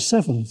Henry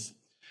VII,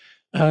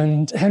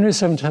 and Henry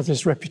VII had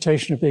this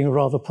reputation of being a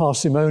rather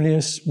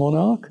parsimonious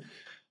monarch,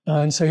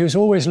 and so he was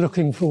always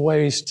looking for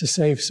ways to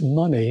save some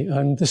money.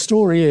 And the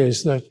story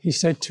is that he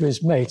said to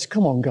his mates,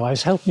 "Come on,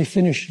 guys, help me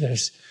finish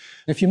this.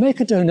 If you make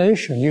a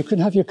donation, you can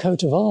have your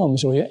coat of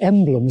arms or your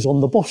emblems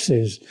on the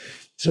bosses."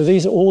 So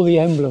these are all the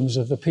emblems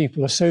of the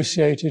people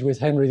associated with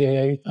Henry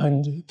VIII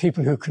and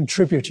people who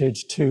contributed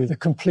to the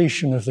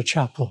completion of the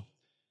chapel.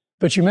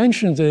 But you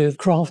mentioned the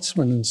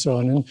craftsmen and so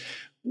on, and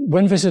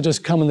when visitors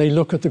come and they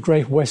look at the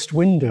great west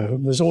window,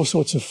 there's all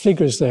sorts of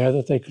figures there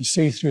that they can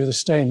see through the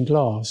stained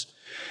glass.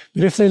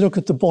 But if they look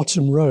at the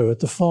bottom row, at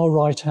the far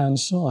right-hand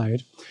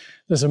side,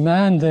 there's a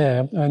man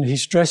there, and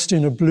he's dressed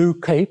in a blue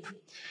cape,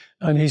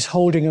 and he's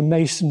holding a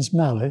mason's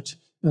mallet,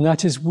 and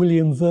that is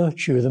William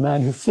Virtue, the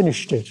man who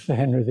finished it for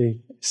Henry VII.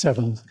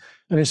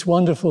 And it's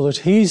wonderful that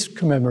he's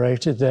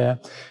commemorated there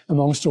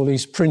amongst all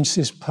these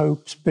princes,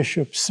 popes,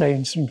 bishops,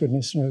 saints, and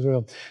goodness knows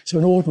well. So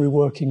an ordinary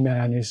working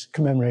man is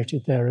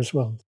commemorated there as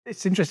well.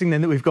 It's interesting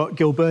then that we've got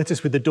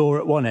Gilbertus with the door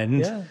at one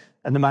end,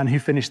 and the man who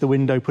finished the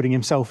window putting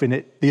himself in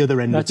it the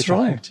other end of the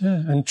chapel. That's right,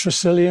 yeah. And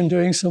Tresillian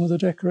doing some of the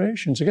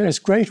decorations. Again, it's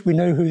great we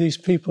know who these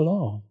people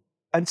are.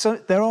 And so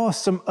there are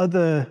some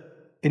other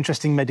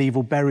interesting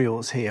medieval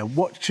burials here.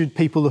 What should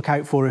people look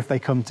out for if they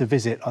come to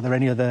visit? Are there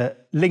any other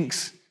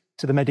links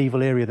to the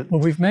medieval area? Well,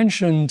 we've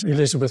mentioned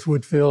Elizabeth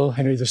Woodville,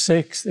 Henry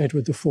VI,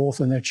 Edward IV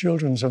and their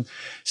children.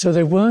 So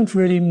there weren't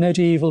really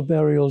medieval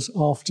burials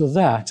after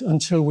that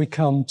until we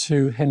come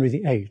to Henry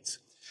VIII.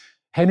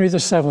 Henry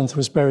VII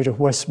was buried at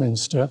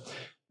Westminster,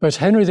 but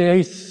Henry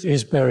VIII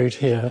is buried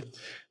here.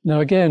 Now,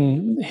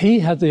 again, he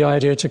had the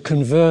idea to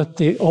convert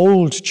the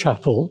old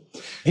chapel.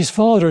 His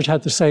father had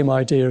had the same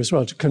idea as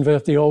well, to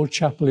convert the old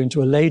chapel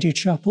into a lady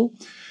chapel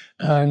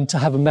and to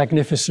have a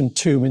magnificent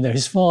tomb in there.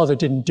 His father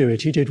didn't do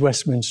it. He did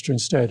Westminster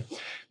instead.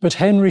 But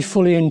Henry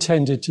fully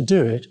intended to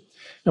do it.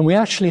 And we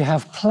actually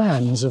have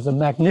plans of the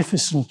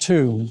magnificent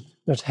tomb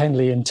that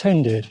Henry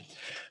intended.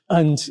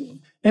 And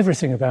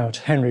everything about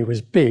Henry was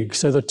big,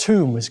 so the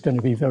tomb was going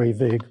to be very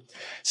big.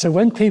 So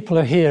when people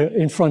are here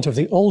in front of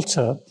the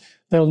altar,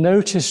 they'll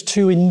notice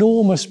two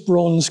enormous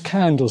bronze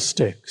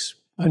candlesticks.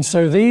 And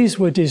so these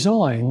were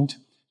designed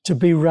to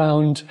be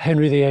round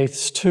Henry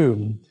VIII's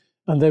tomb.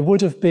 And there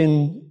would have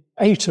been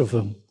 8 of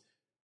them.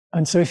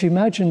 And so if you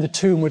imagine the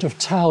tomb would have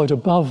towered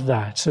above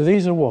that. So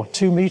these are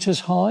 2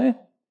 meters high?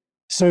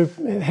 So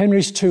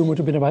Henry's tomb would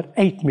have been about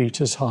 8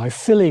 meters high,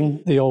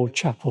 filling the old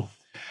chapel.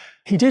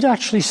 He did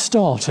actually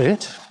start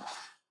it.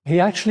 He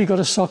actually got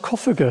a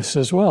sarcophagus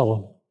as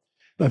well,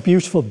 a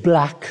beautiful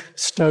black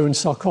stone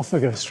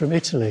sarcophagus from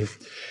Italy.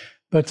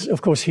 But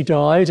of course he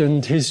died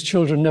and his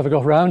children never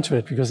got round to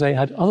it because they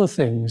had other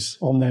things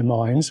on their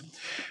minds.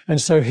 And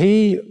so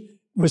he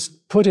was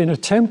put in a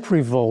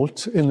temporary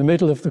vault in the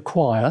middle of the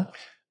choir,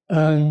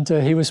 and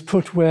he was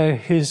put where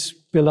his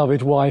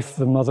beloved wife,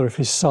 the mother of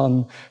his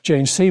son,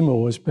 Jane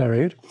Seymour, was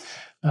buried.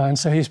 And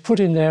so he's put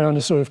in there on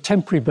a sort of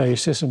temporary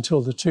basis until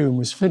the tomb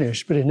was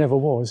finished, but it never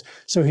was.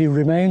 So he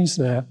remains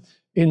there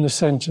in the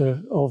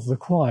centre of the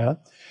choir.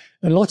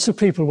 And lots of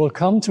people will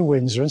come to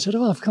Windsor and say,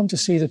 "Oh, I've come to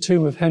see the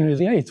tomb of Henry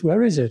VIII.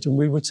 Where is it?" And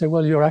we would say,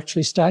 "Well, you're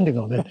actually standing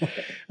on it."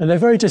 And they're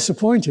very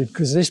disappointed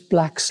because this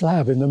black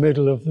slab in the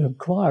middle of the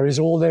choir is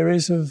all there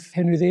is of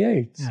Henry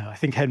VIII. Yeah, I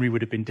think Henry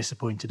would have been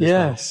disappointed as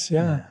well. Yes,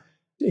 yeah.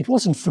 It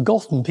wasn't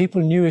forgotten. People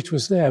knew it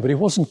was there, but it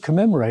wasn't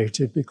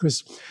commemorated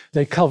because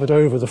they covered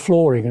over the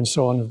flooring and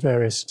so on at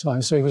various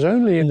times. So it was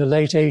only in the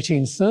late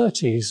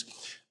 1830s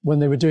when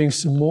they were doing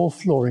some more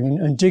flooring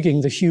and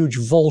digging the huge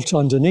vault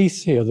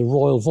underneath here, the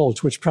royal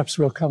vault, which perhaps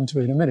we'll come to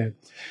in a minute,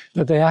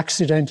 that they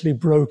accidentally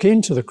broke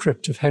into the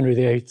crypt of Henry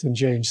VIII and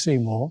Jane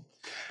Seymour,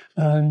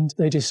 and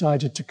they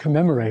decided to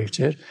commemorate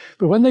it.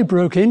 But when they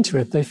broke into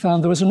it, they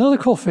found there was another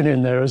coffin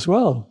in there as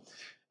well,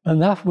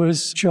 and that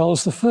was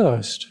Charles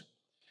I.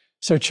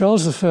 So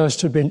Charles I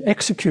had been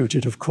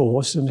executed, of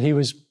course, and he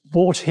was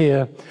brought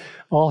here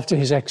after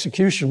his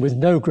execution with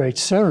no great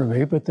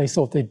ceremony, but they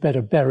thought they'd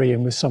better bury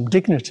him with some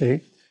dignity.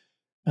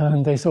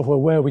 And they thought,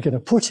 well, where are we going to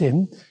put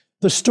him?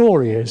 The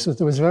story is that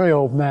there was a very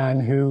old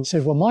man who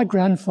said, well, my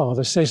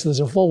grandfather says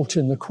there's a vault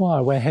in the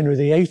choir where Henry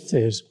VIII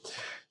is.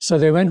 So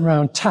they went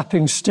round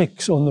tapping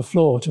sticks on the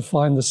floor to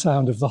find the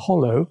sound of the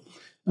hollow,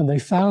 and they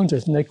found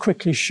it, and they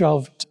quickly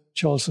shoved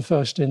Charles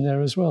I in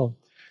there as well.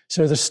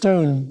 So the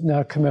stone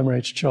now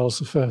commemorates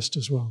Charles I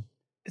as well.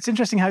 It's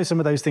interesting how some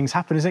of those things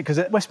happen, isn't it? Because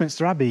at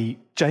Westminster Abbey,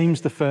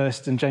 James I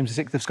and James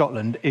VI of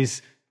Scotland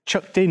is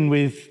chucked in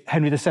with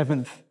Henry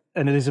VII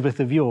and Elizabeth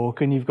of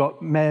York, and you've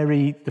got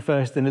Mary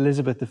I and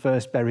Elizabeth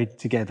I buried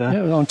together.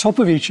 Yeah, on top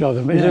of each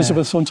other. Yeah.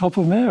 Elizabeth's on top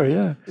of Mary,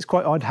 yeah. It's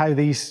quite odd how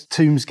these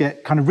tombs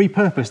get kind of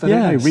repurposed, don't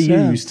they?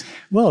 Reused. Yeah.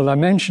 Well, I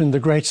mentioned the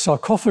great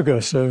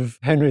sarcophagus of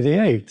Henry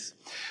VIII.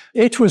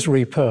 It was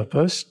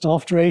repurposed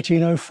after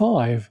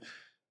 1805.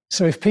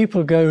 So if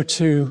people go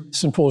to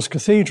St. Paul's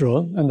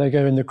Cathedral and they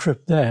go in the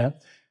crypt there,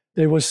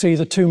 they will see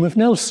the tomb of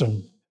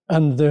Nelson.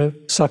 And the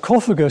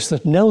sarcophagus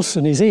that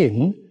Nelson is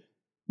in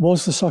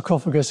was the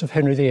sarcophagus of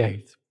Henry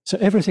VIII. So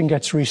everything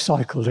gets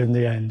recycled in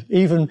the end,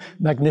 even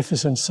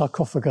magnificent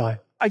sarcophagi.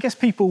 I guess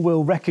people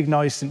will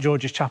recognise St.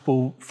 George's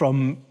Chapel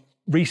from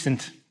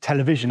recent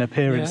television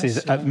appearances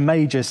at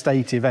major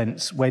state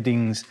events,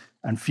 weddings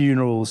and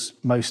funerals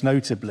most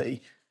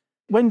notably.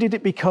 When did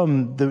it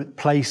become the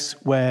place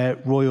where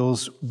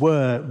royals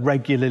were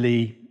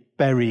regularly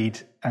buried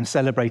and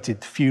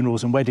celebrated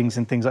funerals and weddings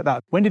and things like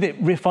that. When did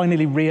it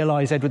finally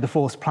realise Edward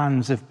IV's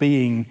plans of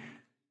being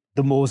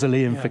the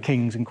mausoleum for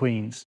kings and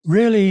queens?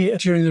 Really,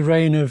 during the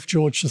reign of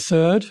George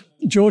III.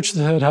 George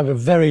III had a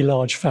very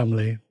large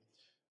family.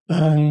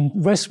 And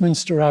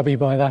Westminster Abbey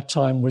by that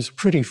time was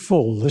pretty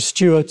full. The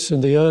Stuarts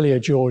and the earlier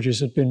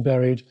Georges had been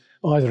buried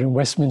either in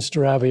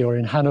Westminster Abbey or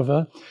in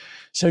Hanover.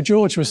 So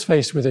George was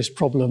faced with this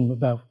problem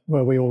about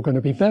where we all going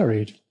to be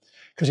buried,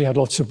 because he had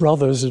lots of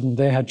brothers and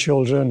they had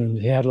children and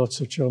he had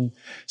lots of children.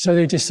 So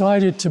they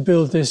decided to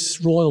build this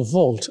royal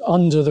vault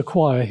under the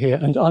choir here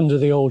and under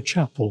the old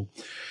chapel.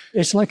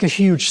 It's like a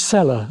huge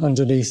cellar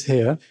underneath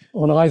here.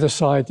 On either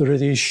side, there are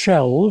these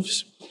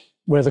shelves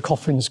where the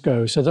coffins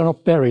go. So they're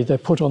not buried, they're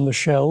put on the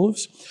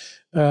shelves.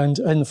 And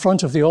in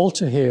front of the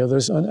altar here,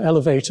 there's an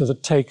elevator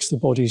that takes the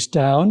bodies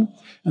down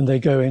and they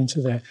go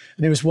into there.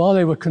 And it was while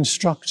they were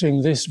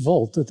constructing this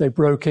vault that they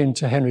broke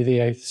into Henry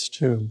VIII's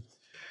tomb.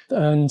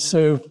 And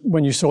so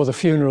when you saw the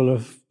funeral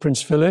of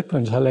Prince Philip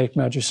and Her late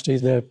Majesty,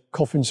 their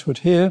coffins were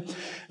here.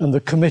 And the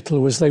committal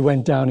was they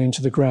went down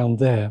into the ground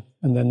there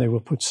and then they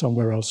were put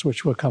somewhere else,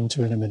 which we'll come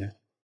to in a minute.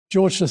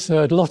 George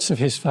III, lots of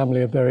his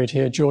family are buried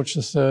here. George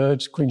III,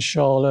 Queen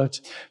Charlotte,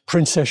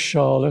 Princess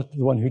Charlotte,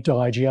 the one who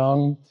died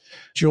young,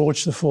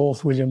 George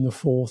IV, William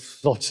IV,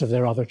 lots of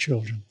their other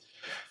children.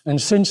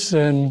 And since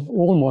then,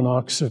 all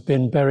monarchs have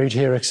been buried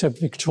here except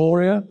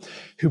Victoria,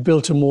 who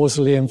built a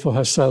mausoleum for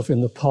herself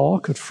in the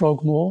park at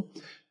Frogmore,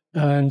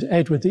 and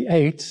Edward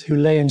VIII, who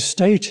lay in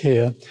state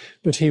here,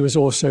 but he was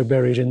also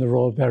buried in the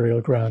Royal Burial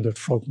Ground at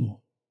Frogmore.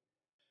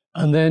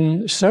 And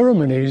then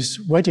ceremonies,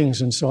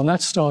 weddings and so on,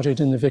 that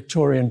started in the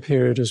Victorian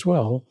period as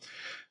well,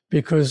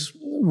 because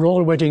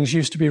royal weddings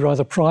used to be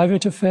rather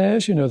private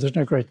affairs. You know, there's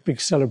no great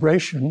big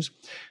celebrations.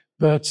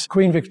 But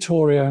Queen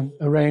Victoria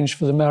arranged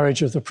for the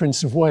marriage of the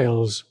Prince of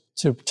Wales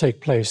to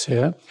take place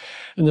here.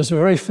 And there's a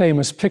very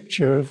famous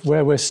picture of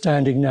where we're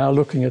standing now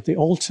looking at the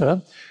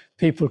altar.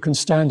 People can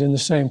stand in the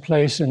same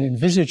place and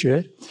envisage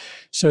it.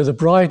 So the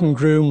bride and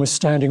groom were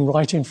standing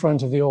right in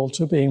front of the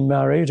altar being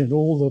married, and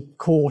all the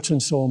court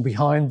and so on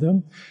behind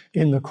them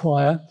in the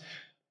choir.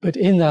 But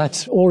in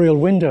that oriel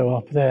window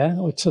up there,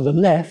 or to the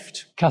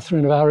left,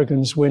 Catherine of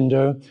Aragon's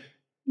window,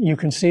 you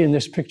can see in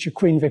this picture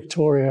Queen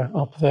Victoria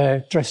up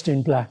there dressed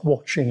in black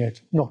watching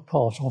it, not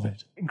part of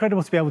it.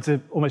 Incredible to be able to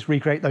almost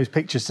recreate those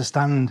pictures, to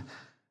stand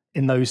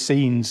in those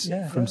scenes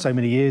from so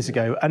many years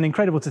ago. And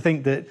incredible to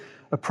think that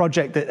a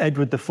project that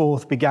Edward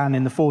IV began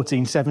in the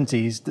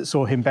 1470s that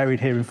saw him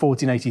buried here in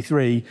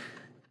 1483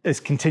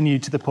 has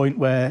continued to the point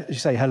where, as you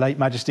say, Her late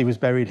Majesty was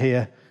buried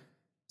here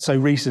so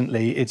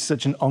recently. It's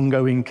such an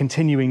ongoing,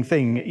 continuing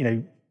thing, you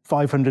know,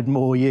 500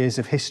 more years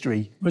of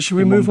history. Well, should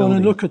we move on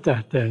and look at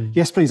that then?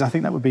 Yes, please. I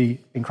think that would be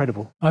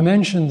incredible. I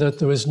mentioned that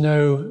there was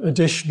no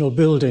additional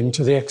building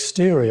to the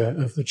exterior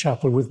of the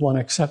chapel, with one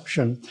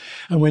exception.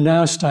 And we're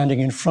now standing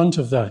in front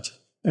of that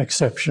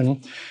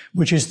exception,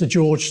 which is the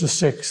George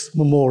VI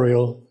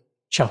Memorial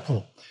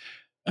Chapel.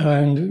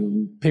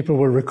 And people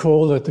will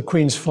recall that the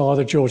Queen's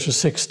father, George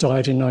VI,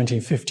 died in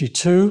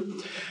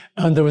 1952.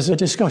 And there was a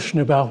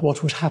discussion about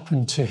what would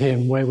happen to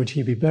him, where would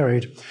he be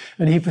buried.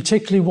 And he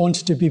particularly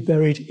wanted to be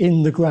buried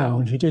in the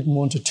ground. He didn't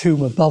want a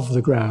tomb above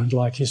the ground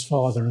like his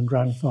father and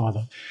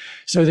grandfather.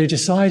 So they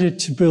decided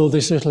to build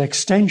this little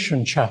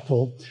extension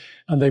chapel,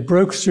 and they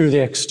broke through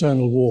the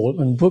external wall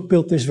and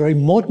built this very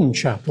modern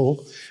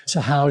chapel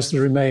to house the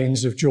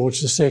remains of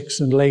George VI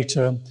and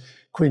later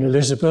Queen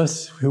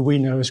Elizabeth, who we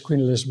know as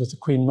Queen Elizabeth, the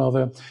Queen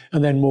Mother,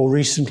 and then more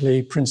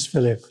recently Prince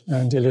Philip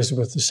and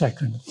Elizabeth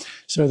II.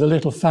 So the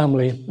little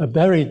family are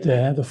buried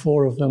there, the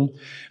four of them.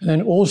 And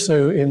then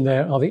also in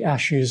there are the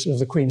ashes of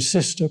the Queen's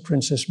sister,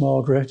 Princess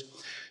Margaret.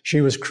 She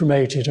was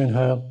cremated and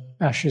her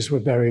ashes were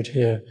buried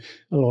here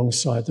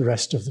alongside the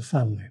rest of the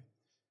family.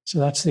 So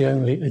that's the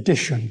only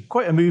addition.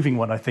 Quite a moving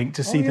one, I think,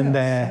 to see them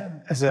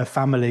there as a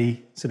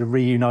family, sort of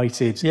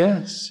reunited.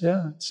 Yes,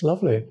 yeah, it's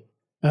lovely.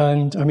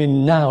 And I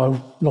mean,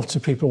 now lots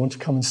of people want to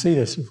come and see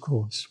this, of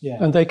course. Yeah.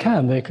 And they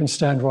can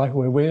stand right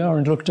where we are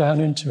and look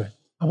down into it.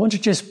 I want to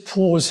just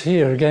pause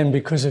here again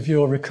because of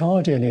your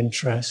Ricardian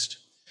interest.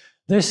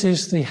 This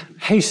is the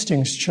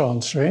Hastings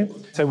Chancery.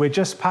 So we're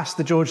just past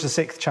the George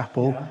VI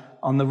Chapel. Yeah.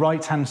 On the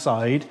right-hand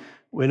side,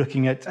 we're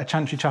looking at a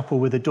chantry chapel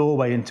with a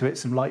doorway into it,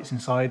 some lights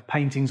inside,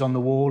 paintings on the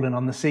wall and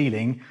on the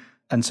ceiling.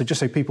 And so just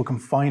so people can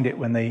find it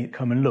when they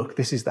come and look,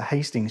 this is the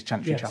Hastings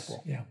Chantry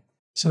Chapel. Yeah.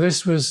 So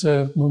this was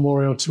a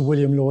memorial to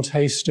William Lord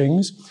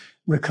Hastings.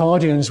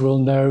 Ricardians will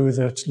know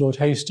that Lord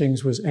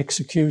Hastings was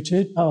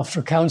executed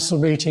after a council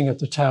meeting at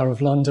the Tower of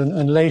London,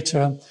 and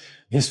later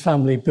his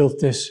family built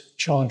this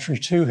chantry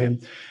to him.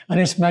 And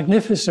it's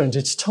magnificent.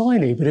 It's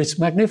tiny, but it's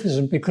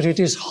magnificent because it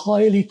is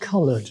highly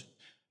coloured.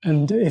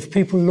 And if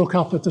people look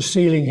up at the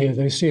ceiling here,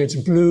 they see it's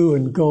blue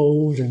and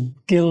gold and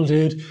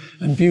gilded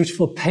and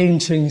beautiful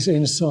paintings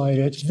inside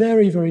it. It's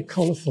very, very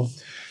colourful.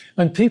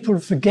 And people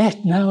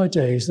forget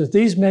nowadays that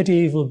these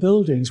medieval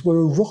buildings were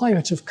a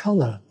riot of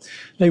colour.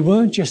 They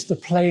weren't just the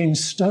plain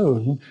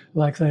stone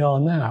like they are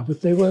now,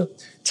 but they were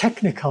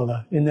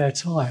technicolor in their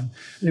time.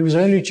 And it was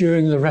only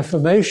during the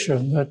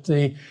Reformation that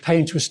the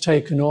paint was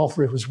taken off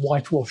or it was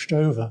whitewashed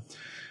over.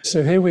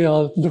 So here we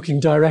are looking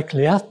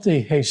directly at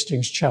the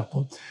Hastings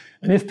Chapel.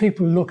 And if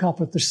people look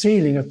up at the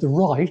ceiling at the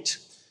right,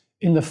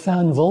 in the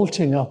fan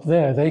vaulting up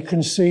there, they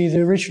can see the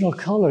original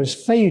colours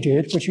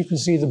faded, but you can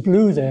see the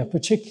blue there,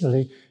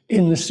 particularly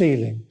in the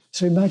ceiling.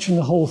 So imagine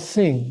the whole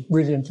thing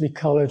brilliantly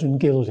coloured and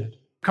gilded.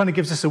 Kind of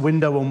gives us a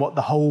window on what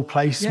the whole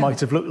place might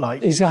have looked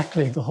like.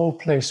 Exactly. The whole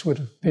place would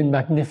have been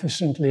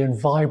magnificently and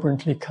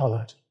vibrantly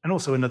coloured. And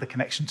also another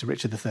connection to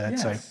Richard III,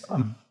 so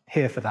I'm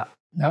here for that.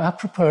 Now,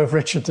 apropos of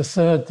Richard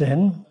III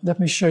then, let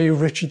me show you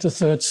Richard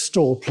III's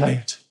stall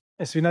plate.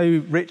 Yes, we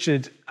know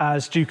Richard,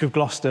 as Duke of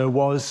Gloucester,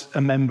 was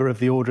a member of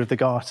the Order of the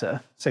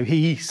Garter. So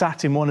he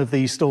sat in one of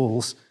these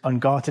stalls on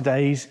Garter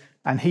days,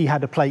 and he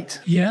had a plate.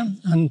 Yeah,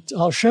 and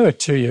I'll show it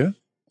to you.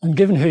 And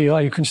given who you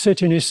are, you can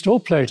sit in his stall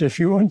plate if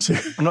you want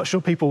to. I'm not sure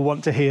people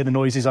want to hear the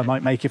noises I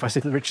might make if I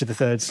sit at Richard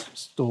III's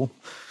stall.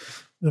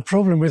 The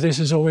problem with this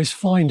is always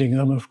finding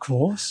them, of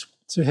course.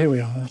 So here we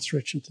are, that's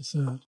Richard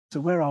III.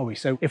 So where are we?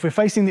 So if we're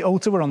facing the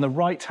altar, we're on the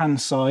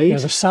right-hand side. Yeah,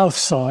 the south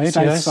side.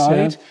 South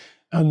side. Yeah.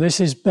 And this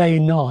is Bay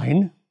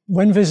 9.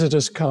 When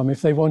visitors come,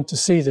 if they want to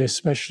see this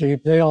especially,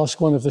 they ask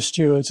one of the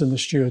stewards and the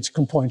stewards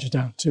can point it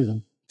out to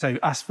them. So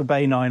ask for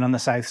Bay 9 on the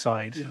south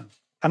side. Yeah.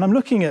 And I'm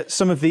looking at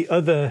some of the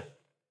other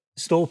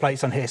stall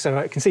plates on here. So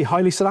I can see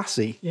Haile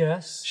Selassie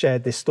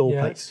shared this stall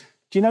plate.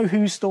 Do you know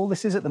whose stall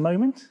this is at the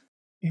moment?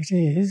 It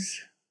is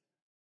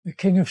the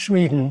King of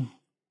Sweden,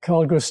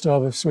 Carl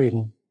Gustaf of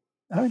Sweden.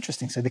 Oh,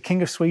 interesting. So the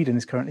King of Sweden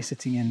is currently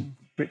sitting in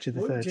Richard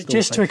III's stall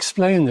Just plate. to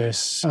explain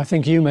this, I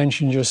think you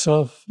mentioned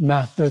yourself,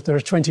 Matt, that there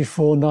are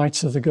 24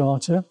 Knights of the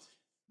Garter,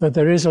 but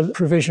there is a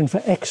provision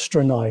for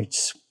extra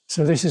knights.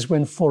 So this is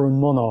when foreign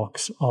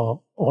monarchs are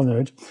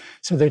honoured.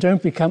 So they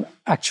don't become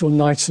actual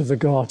Knights of the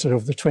Garter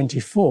of the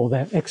 24,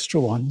 they're extra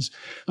ones.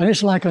 And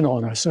it's like an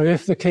honour. So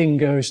if the king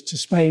goes to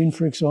Spain,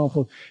 for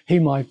example, he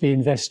might be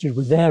invested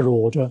with their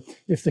order.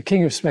 If the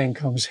King of Spain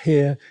comes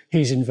here,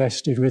 he's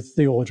invested with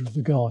the Order of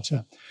the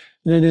Garter.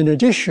 And then in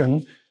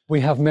addition,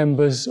 we have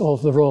members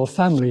of the royal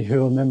family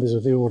who are members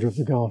of the Order of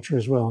the Garter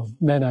as well,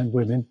 men and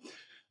women.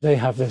 They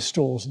have their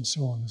stalls and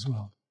so on as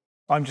well.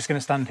 I'm just going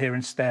to stand here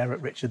and stare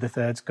at Richard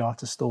III's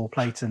Garter stall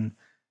plate and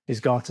his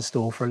Garter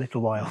stall for a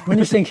little while. When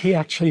you think he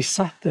actually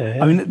sat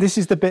there... I mean, this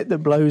is the bit that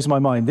blows my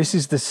mind. This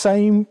is the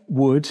same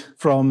wood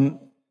from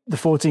the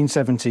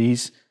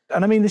 1470s.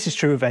 And I mean, this is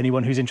true of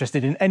anyone who's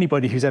interested in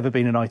anybody who's ever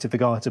been a Knight of the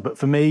Garter. But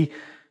for me,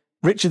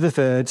 Richard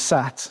III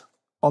sat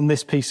on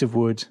this piece of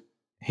wood.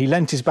 He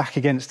leant his back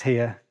against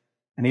here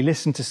and he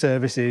listened to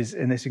services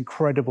in this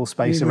incredible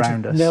space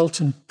around us. He knelt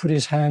and put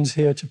his hands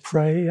here to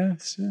pray,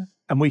 yes. Yeah.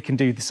 And we can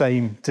do the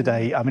same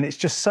today. I mean, it's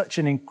just such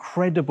an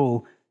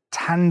incredible,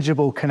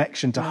 tangible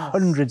connection to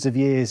hundreds of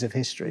years of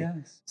history.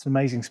 Yes. It's an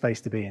amazing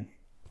space to be in.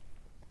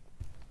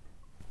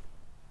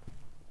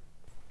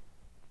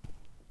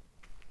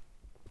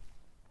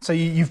 So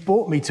you've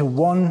brought me to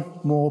one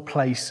more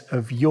place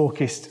of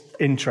Yorkist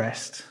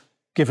interest,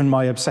 given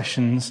my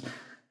obsessions.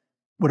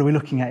 What are we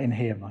looking at in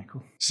here,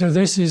 Michael? So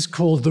this is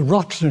called the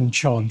Rutland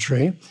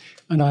Chantry,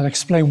 and I'll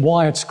explain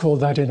why it's called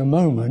that in a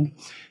moment.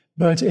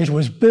 But it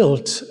was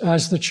built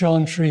as the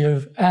chantry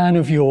of Anne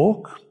of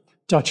York,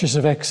 Duchess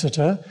of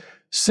Exeter,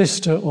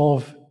 sister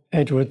of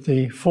Edward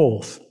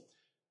IV.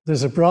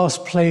 There's a brass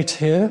plate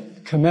here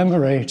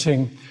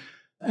commemorating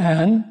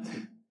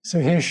Anne.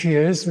 So here she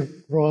is, the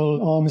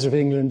Royal Arms of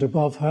England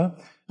above her.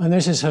 And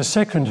this is her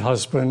second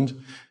husband,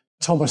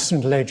 Thomas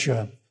St.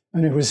 Ledger.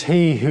 And it was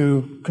he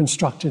who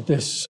constructed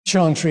this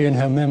chantry in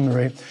her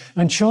memory.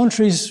 And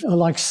chantries are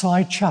like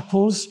side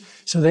chapels,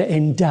 so they're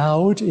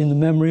endowed in the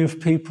memory of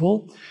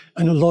people,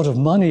 and a lot of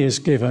money is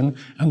given.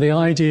 And the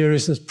idea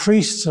is that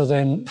priests are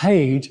then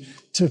paid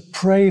to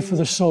pray for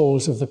the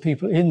souls of the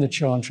people in the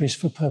chantries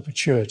for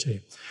perpetuity.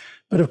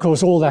 But of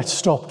course, all that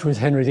stopped with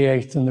Henry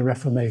VIII and the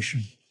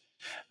Reformation.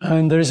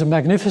 And there is a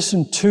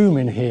magnificent tomb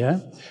in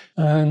here.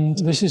 And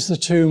this is the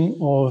tomb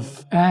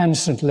of Anne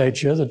St.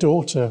 Ledger, the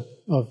daughter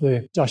of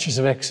the Duchess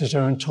of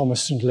Exeter and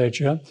Thomas St.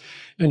 Ledger.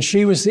 And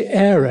she was the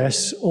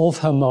heiress of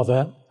her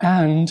mother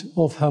and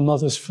of her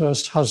mother's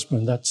first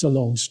husband. That's a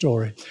long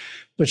story.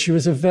 But she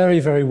was a very,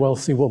 very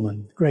wealthy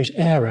woman, great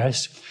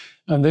heiress.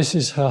 And this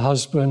is her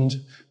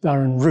husband,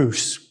 Baron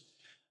Roos.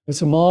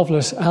 It's a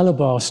marvellous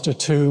alabaster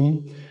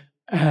tomb.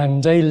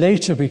 And they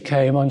later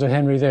became, under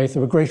Henry VIII, they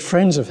were great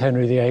friends of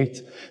Henry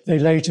VIII. They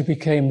later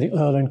became the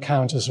Earl and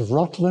Countess of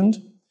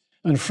Rutland.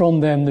 And from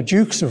them, the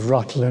Dukes of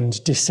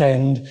Rutland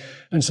descend.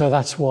 And so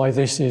that's why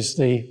this is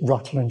the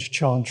Rutland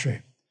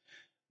Chantry.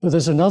 But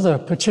there's another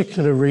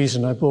particular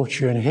reason I brought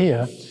you in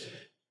here,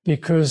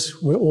 because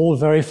we're all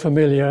very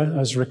familiar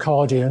as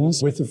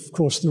Ricardians with, of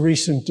course, the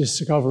recent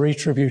discovery,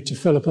 tribute to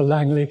Philippa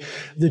Langley,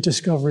 the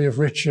discovery of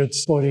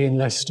Richard's body in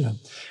Leicester.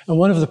 And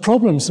one of the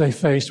problems they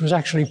faced was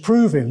actually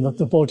proving that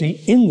the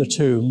body in the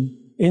tomb,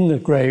 in the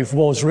grave,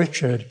 was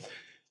Richard.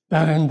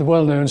 And the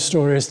well-known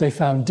story is they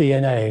found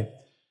DNA.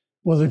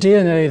 Well, the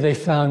DNA they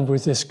found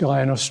with this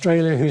guy in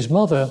Australia whose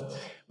mother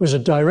was a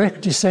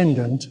direct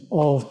descendant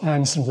of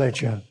Anne St.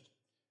 Ledger.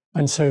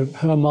 And so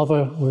her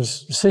mother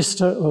was the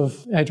sister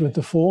of Edward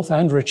IV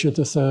and Richard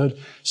III,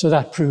 so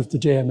that proved the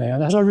DNA.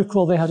 And as I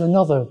recall, they had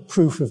another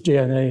proof of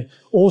DNA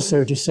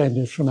also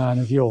descended from Anne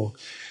of York.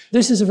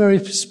 This is a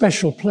very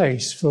special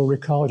place for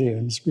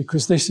Ricardians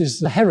because this is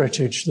the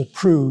heritage that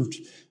proved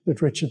that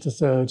Richard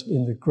III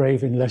in the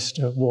grave in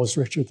Leicester was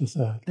Richard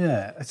III.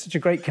 Yeah, it's such a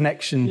great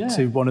connection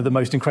to one of the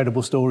most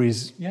incredible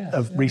stories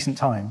of recent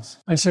times.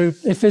 And so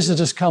if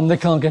visitors come, they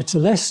can't get to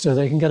Leicester,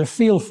 they can get a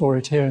feel for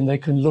it here and they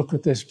can look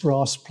at this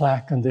brass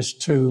plaque and this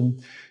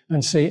tomb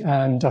and see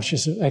Anne,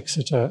 Duchess of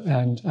Exeter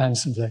and Anne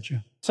St.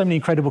 Ledger. So many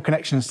incredible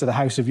connections to the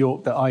House of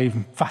York that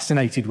I'm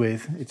fascinated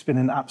with. It's been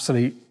an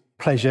absolute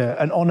pleasure,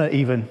 an honour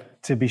even,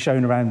 to be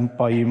shown around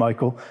by you,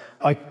 Michael.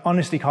 I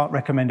honestly can't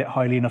recommend it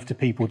highly enough to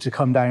people to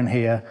come down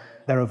here.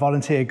 There are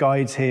volunteer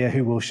guides here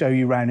who will show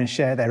you around and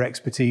share their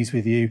expertise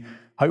with you.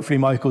 Hopefully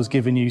Michael's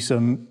given you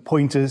some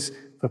pointers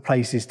for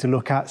places to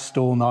look at.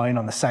 Stall 9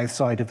 on the south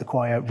side of the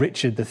choir,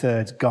 Richard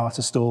III's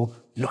Garter stall.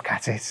 Look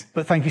at it.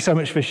 But thank you so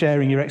much for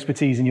sharing your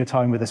expertise and your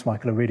time with us,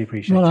 Michael. I really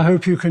appreciate it. Well, I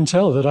hope you can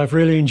tell that I've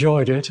really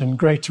enjoyed it and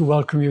great to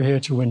welcome you here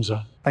to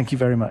Windsor. Thank you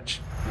very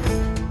much.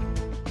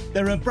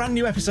 There are brand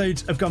new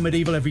episodes of Gone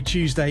Medieval every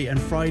Tuesday and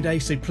Friday,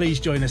 so please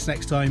join us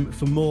next time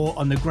for more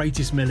on the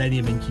greatest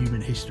millennium in human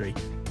history.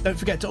 Don't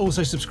forget to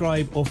also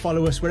subscribe or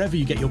follow us wherever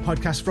you get your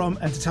podcasts from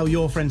and to tell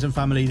your friends and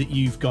family that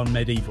you've gone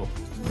medieval.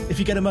 If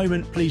you get a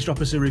moment, please drop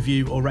us a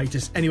review or rate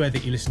us anywhere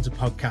that you listen to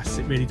podcasts.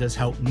 It really does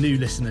help new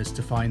listeners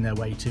to find their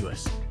way to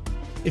us.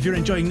 If you're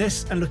enjoying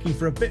this and looking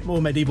for a bit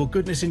more medieval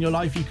goodness in your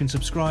life, you can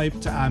subscribe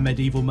to our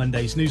Medieval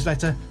Mondays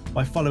newsletter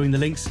by following the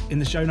links in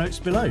the show notes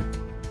below.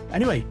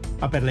 Anyway,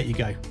 I better let you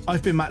go.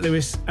 I've been Matt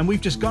Lewis, and we've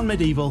just gone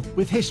medieval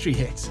with History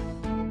Hit.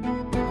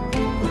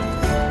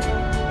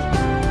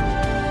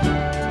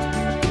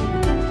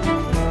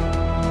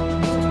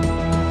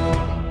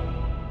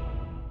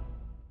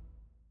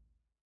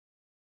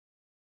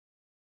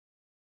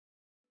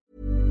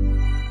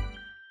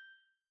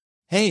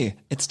 Hey,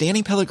 it's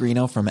Danny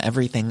Pellegrino from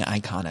Everything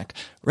Iconic.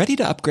 Ready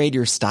to upgrade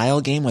your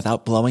style game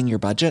without blowing your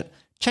budget?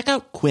 Check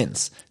out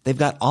Quince. They've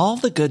got all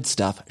the good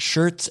stuff,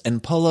 shirts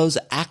and polos,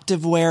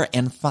 activewear,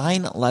 and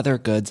fine leather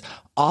goods,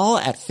 all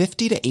at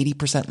 50 to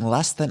 80%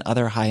 less than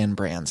other high-end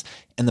brands.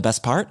 And the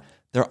best part?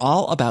 They're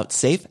all about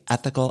safe,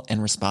 ethical,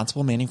 and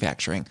responsible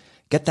manufacturing.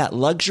 Get that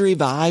luxury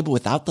vibe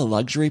without the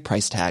luxury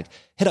price tag.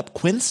 Hit up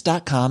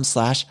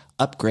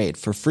quince.com/upgrade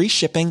for free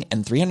shipping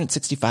and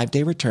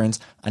 365-day returns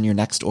on your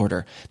next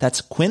order.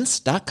 That's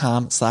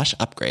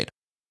quince.com/upgrade.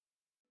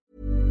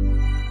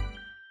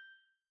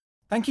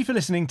 Thank you for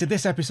listening to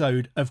this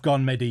episode of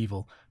Gone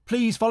Medieval.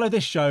 Please follow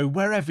this show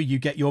wherever you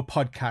get your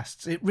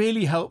podcasts. It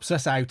really helps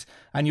us out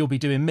and you'll be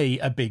doing me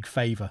a big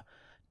favour.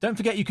 Don't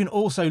forget you can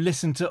also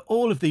listen to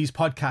all of these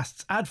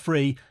podcasts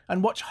ad-free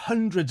and watch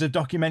hundreds of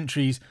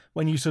documentaries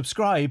when you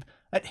subscribe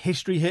at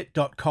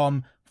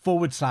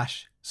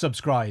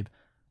historyhit.com/subscribe.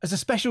 As a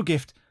special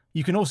gift,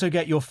 you can also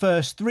get your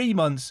first 3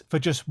 months for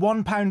just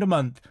 £1 a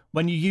month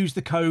when you use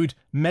the code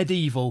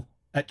MEDIEVAL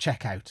at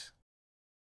checkout.